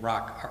interesting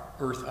rock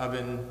earth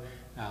oven,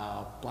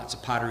 lots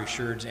of pottery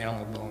sherds,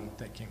 animal bone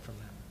that came from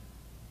that.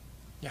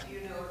 Yeah. Do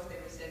you know if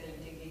there was any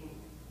digging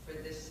for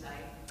this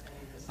site?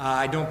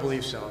 I don't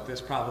believe so.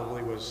 This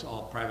probably was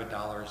all private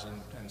dollars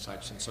and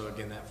such, and so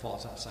again, that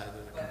falls outside of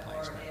the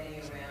compliance. Or any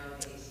around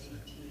ACT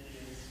and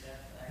stuff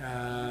like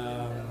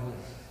that?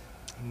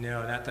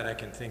 No, not that I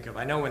can think of.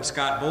 I know when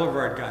Scott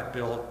Boulevard got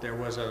built, there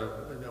was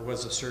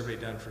a survey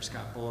done for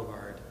Scott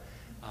Boulevard,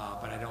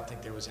 but I don't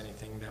think there was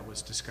anything that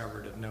was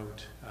discovered of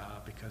note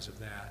because of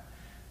that.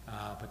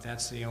 But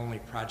that's the only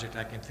project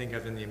I can think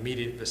of in the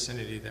immediate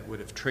vicinity that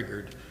would have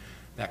triggered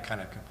that kind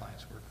of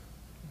compliance work.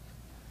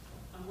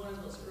 On one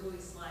of those early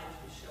slides,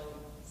 you showed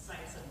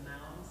sites of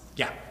mounds.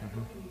 Yeah.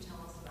 What can you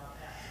tell us about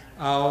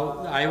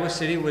that? Iowa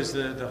City was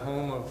the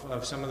home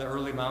of some of the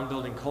early mound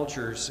building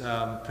cultures,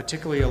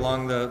 particularly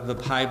along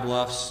the high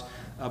bluffs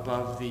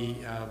above the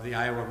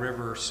Iowa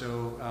River.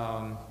 So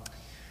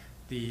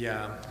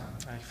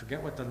I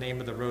forget what the name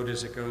of the road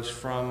is. It goes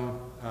from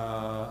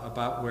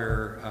about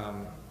where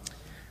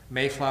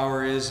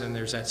Mayflower is, and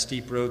there's that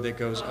steep road that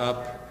goes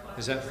up.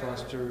 Is that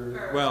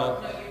Foster?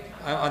 Well,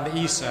 on the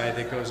east side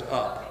that goes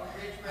up.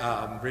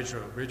 Ridge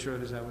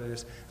Road, is that what it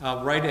is?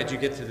 Right as you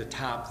get to the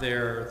top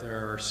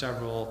there are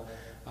several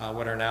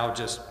what are now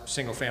just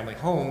single-family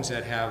homes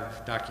that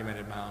have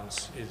documented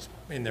mounds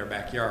in their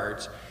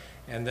backyards.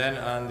 And then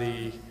on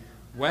the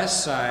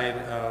west side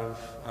of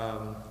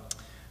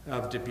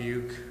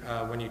Dubuque,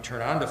 when you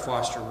turn onto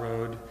Foster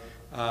Road,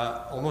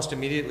 almost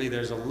immediately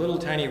there's a little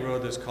tiny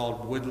road that's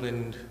called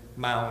Woodland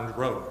Mound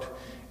Road.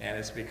 And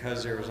it's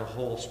because there was a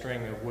whole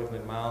string of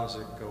woodland mounds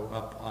that go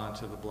up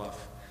onto the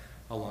bluff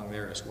along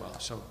there as well.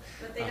 So,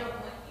 but they don't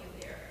want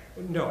you there.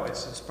 No,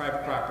 it's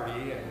private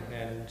property,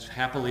 and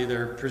happily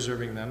they're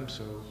preserving them.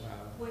 So,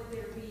 would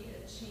there be a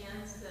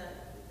chance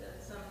that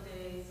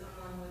someday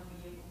someone would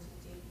be able to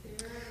dig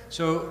there?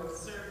 So,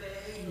 survey?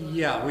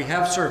 Yeah, we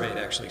have surveyed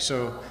actually.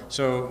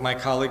 So my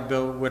colleague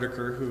Bill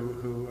Whitaker,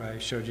 who I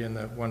showed you in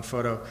the one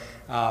photo,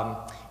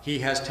 he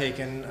has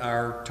taken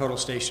our total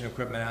station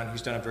equipment out.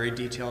 He's done a very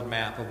detailed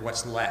map of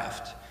what's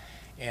left,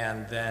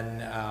 and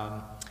then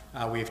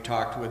we've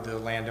talked with the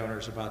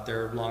landowners about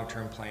their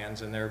long-term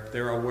plans, and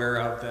they're aware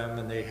of them,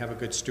 and they have a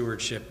good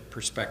stewardship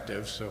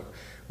perspective. So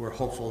we're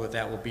hopeful that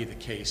that will be the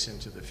case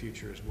into the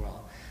future as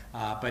well.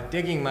 But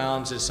digging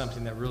mounds is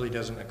something that really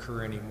doesn't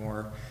occur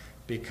anymore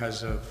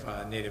because of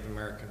Native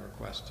American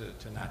requests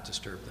to not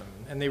disturb them.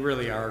 And they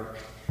really are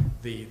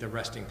the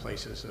resting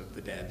places of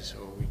the dead,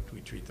 so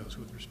we treat those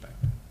with respect.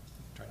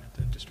 Try not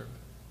to disturb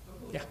them.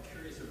 Yeah? I'm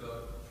curious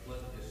about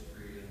flood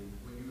history, and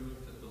when you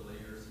looked at the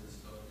layers and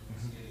stuff, did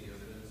you see any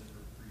evidence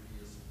for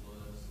previous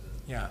floods?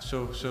 Yeah,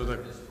 so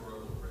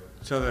historical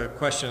records? So the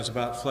question is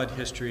about flood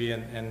history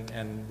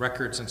and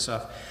records and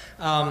stuff.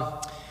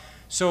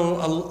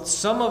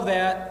 Some of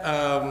that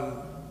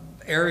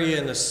area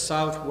in the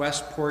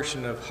southwest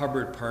portion of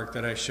Hubbard Park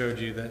that I showed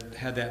you that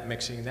had that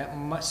mixing,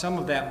 some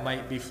of that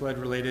might be flood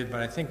related,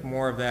 but I think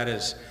more of that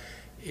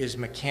is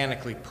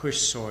mechanically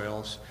pushed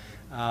soils.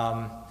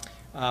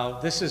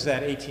 This is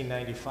that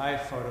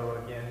 1895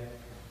 photo again,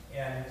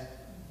 and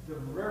the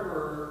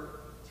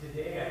river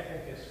today I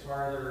think is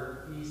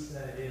farther east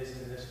than it is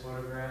in this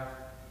photograph,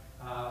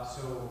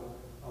 so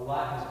a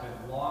lot has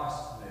been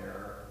lost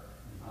there,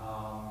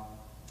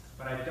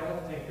 but I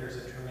don't think there's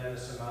a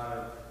tremendous amount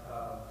of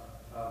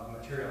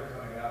material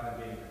coming up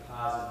and being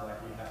deposited like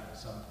you have in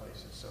some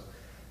places.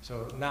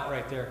 So not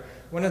right there.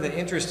 One of the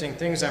interesting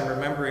things I'm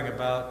remembering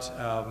about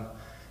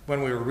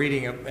when we were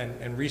reading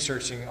and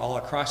researching all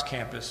across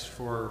campus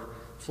for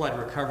flood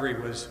recovery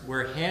was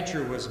where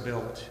Hancher was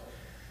built.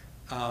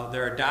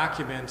 There are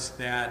documents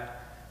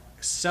that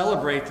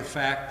celebrate the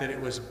fact that it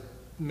was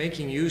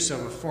making use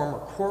of a former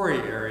quarry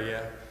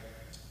area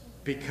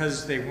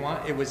because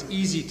it was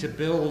easy to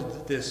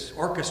build this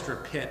orchestra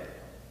pit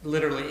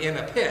literally in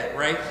a pit,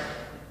 right?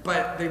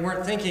 But they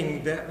weren't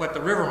thinking that what the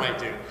river might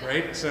do,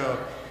 right?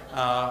 So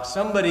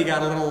somebody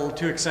got a little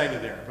too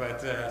excited there,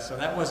 but so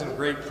that wasn't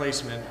great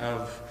placement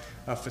of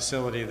a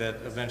facility that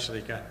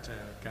eventually got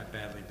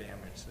badly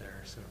damaged there.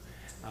 So,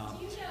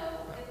 do you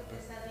know if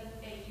is that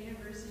a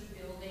university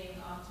building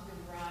off to the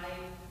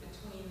right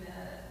between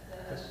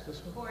the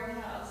this one?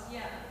 courthouse,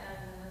 and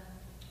the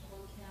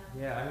old campus?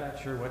 Yeah, I'm not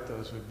sure what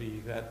those would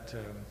be. That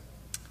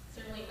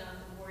Certainly not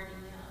the boarding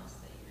house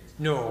that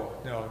you're talking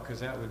about. no, because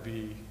that would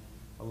be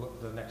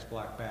the next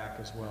block back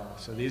as well.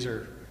 So these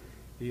are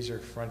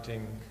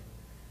fronting.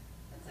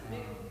 That's a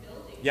big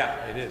building.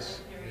 Yeah, it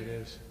is. It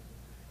is.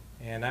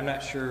 And I'm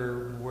not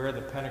sure where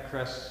the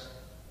Penacrest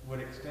would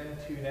extend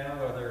to now,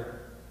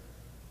 whether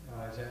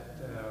is that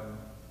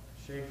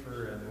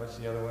Schaefer and what's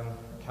the other one?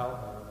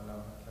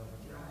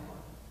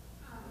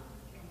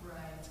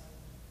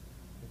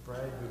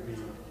 Bride would be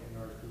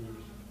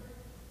northeast.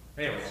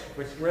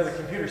 Anyways, where the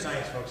computer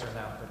science folks are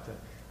now, but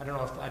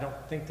I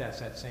don't think that's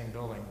that same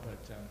building,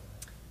 but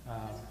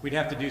we'd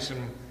have to do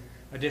some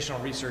additional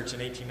research in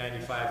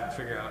 1895 and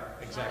figure out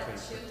exactly.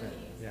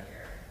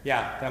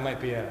 Yeah, that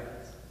might be a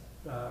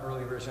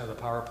early version of the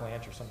power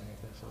plant or something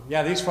like that. So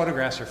yeah, these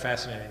photographs are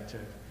fascinating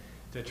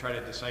to try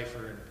to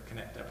decipher and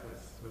connect up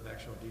with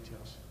actual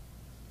details.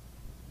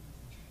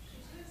 Could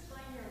you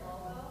explain your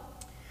logo?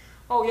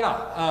 Oh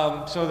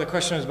yeah, so the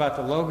question was about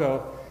the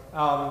logo.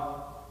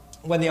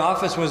 When the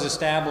office was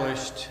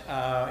established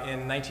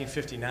in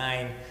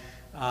 1959,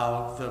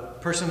 the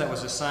person that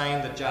was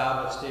assigned the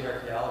job of state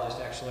archaeologist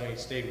actually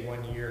stayed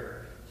 1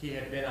 year He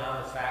had been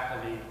on the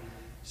faculty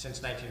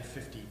since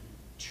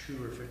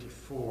 1952 or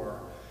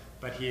 54,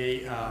 but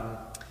he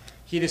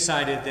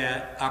decided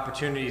that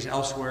opportunities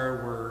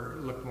elsewhere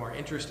looked more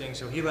interesting,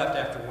 so he left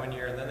after 1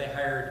 year, and then they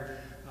hired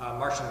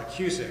Marshall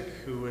McCusick,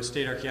 who was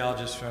state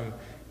archaeologist from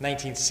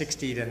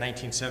 1960 to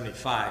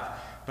 1975.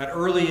 But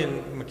early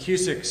in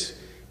McCusick's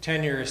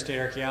tenure as state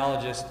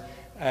archaeologist,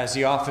 as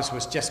the office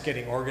was just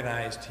getting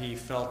organized, he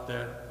felt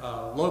that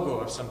a logo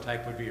of some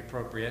type would be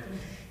appropriate.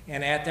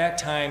 And at that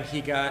time,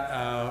 he got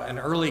an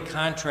early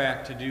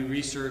contract to do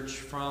research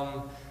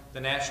from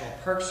the National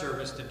Park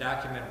Service to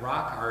document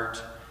rock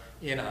art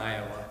in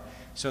Iowa.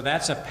 So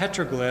that's a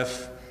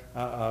petroglyph,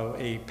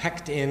 a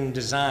pecked-in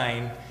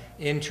design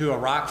into a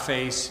rock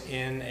face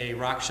in a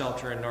rock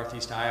shelter in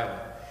northeast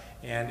Iowa.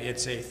 And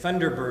it's a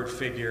Thunderbird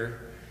figure,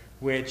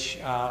 which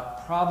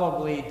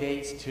probably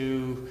dates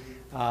to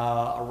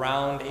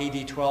around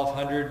AD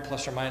 1200,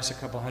 plus or minus a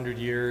couple hundred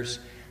years,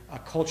 a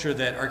culture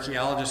that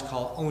archaeologists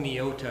call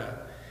Oneota.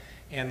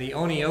 And the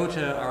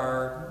Oneota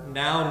are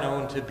now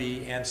known to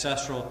be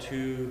ancestral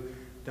to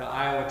the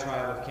Iowa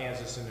tribe of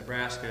Kansas and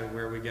Nebraska,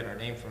 where we get our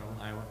name from,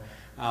 Iowa,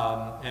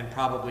 and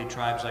probably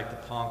tribes like the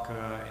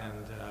Ponca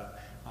and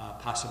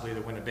possibly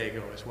the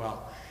Winnebago as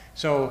well.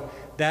 So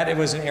that it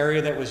was an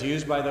area that was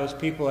used by those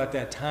people at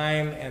that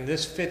time, and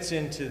this fits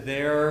into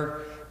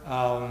their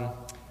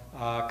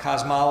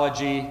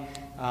cosmology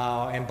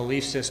and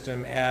belief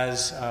system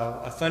as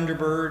a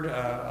thunderbird,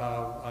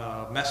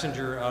 a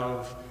messenger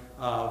of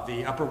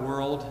the upper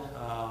world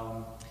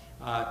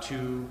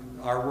to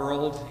our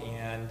world,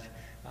 and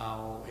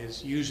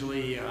is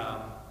usually an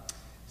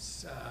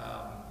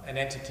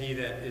entity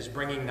that is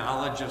bringing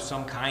knowledge of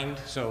some kind,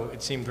 so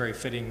it seemed very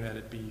fitting that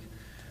it be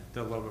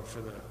the logo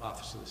for the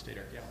Office of the State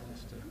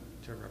Archaeologist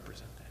to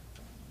represent that.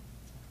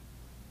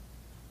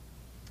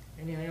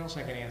 Anything else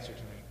I can answer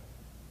tonight?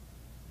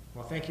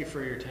 Well, thank you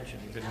for your attention.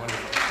 You've been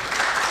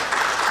wonderful.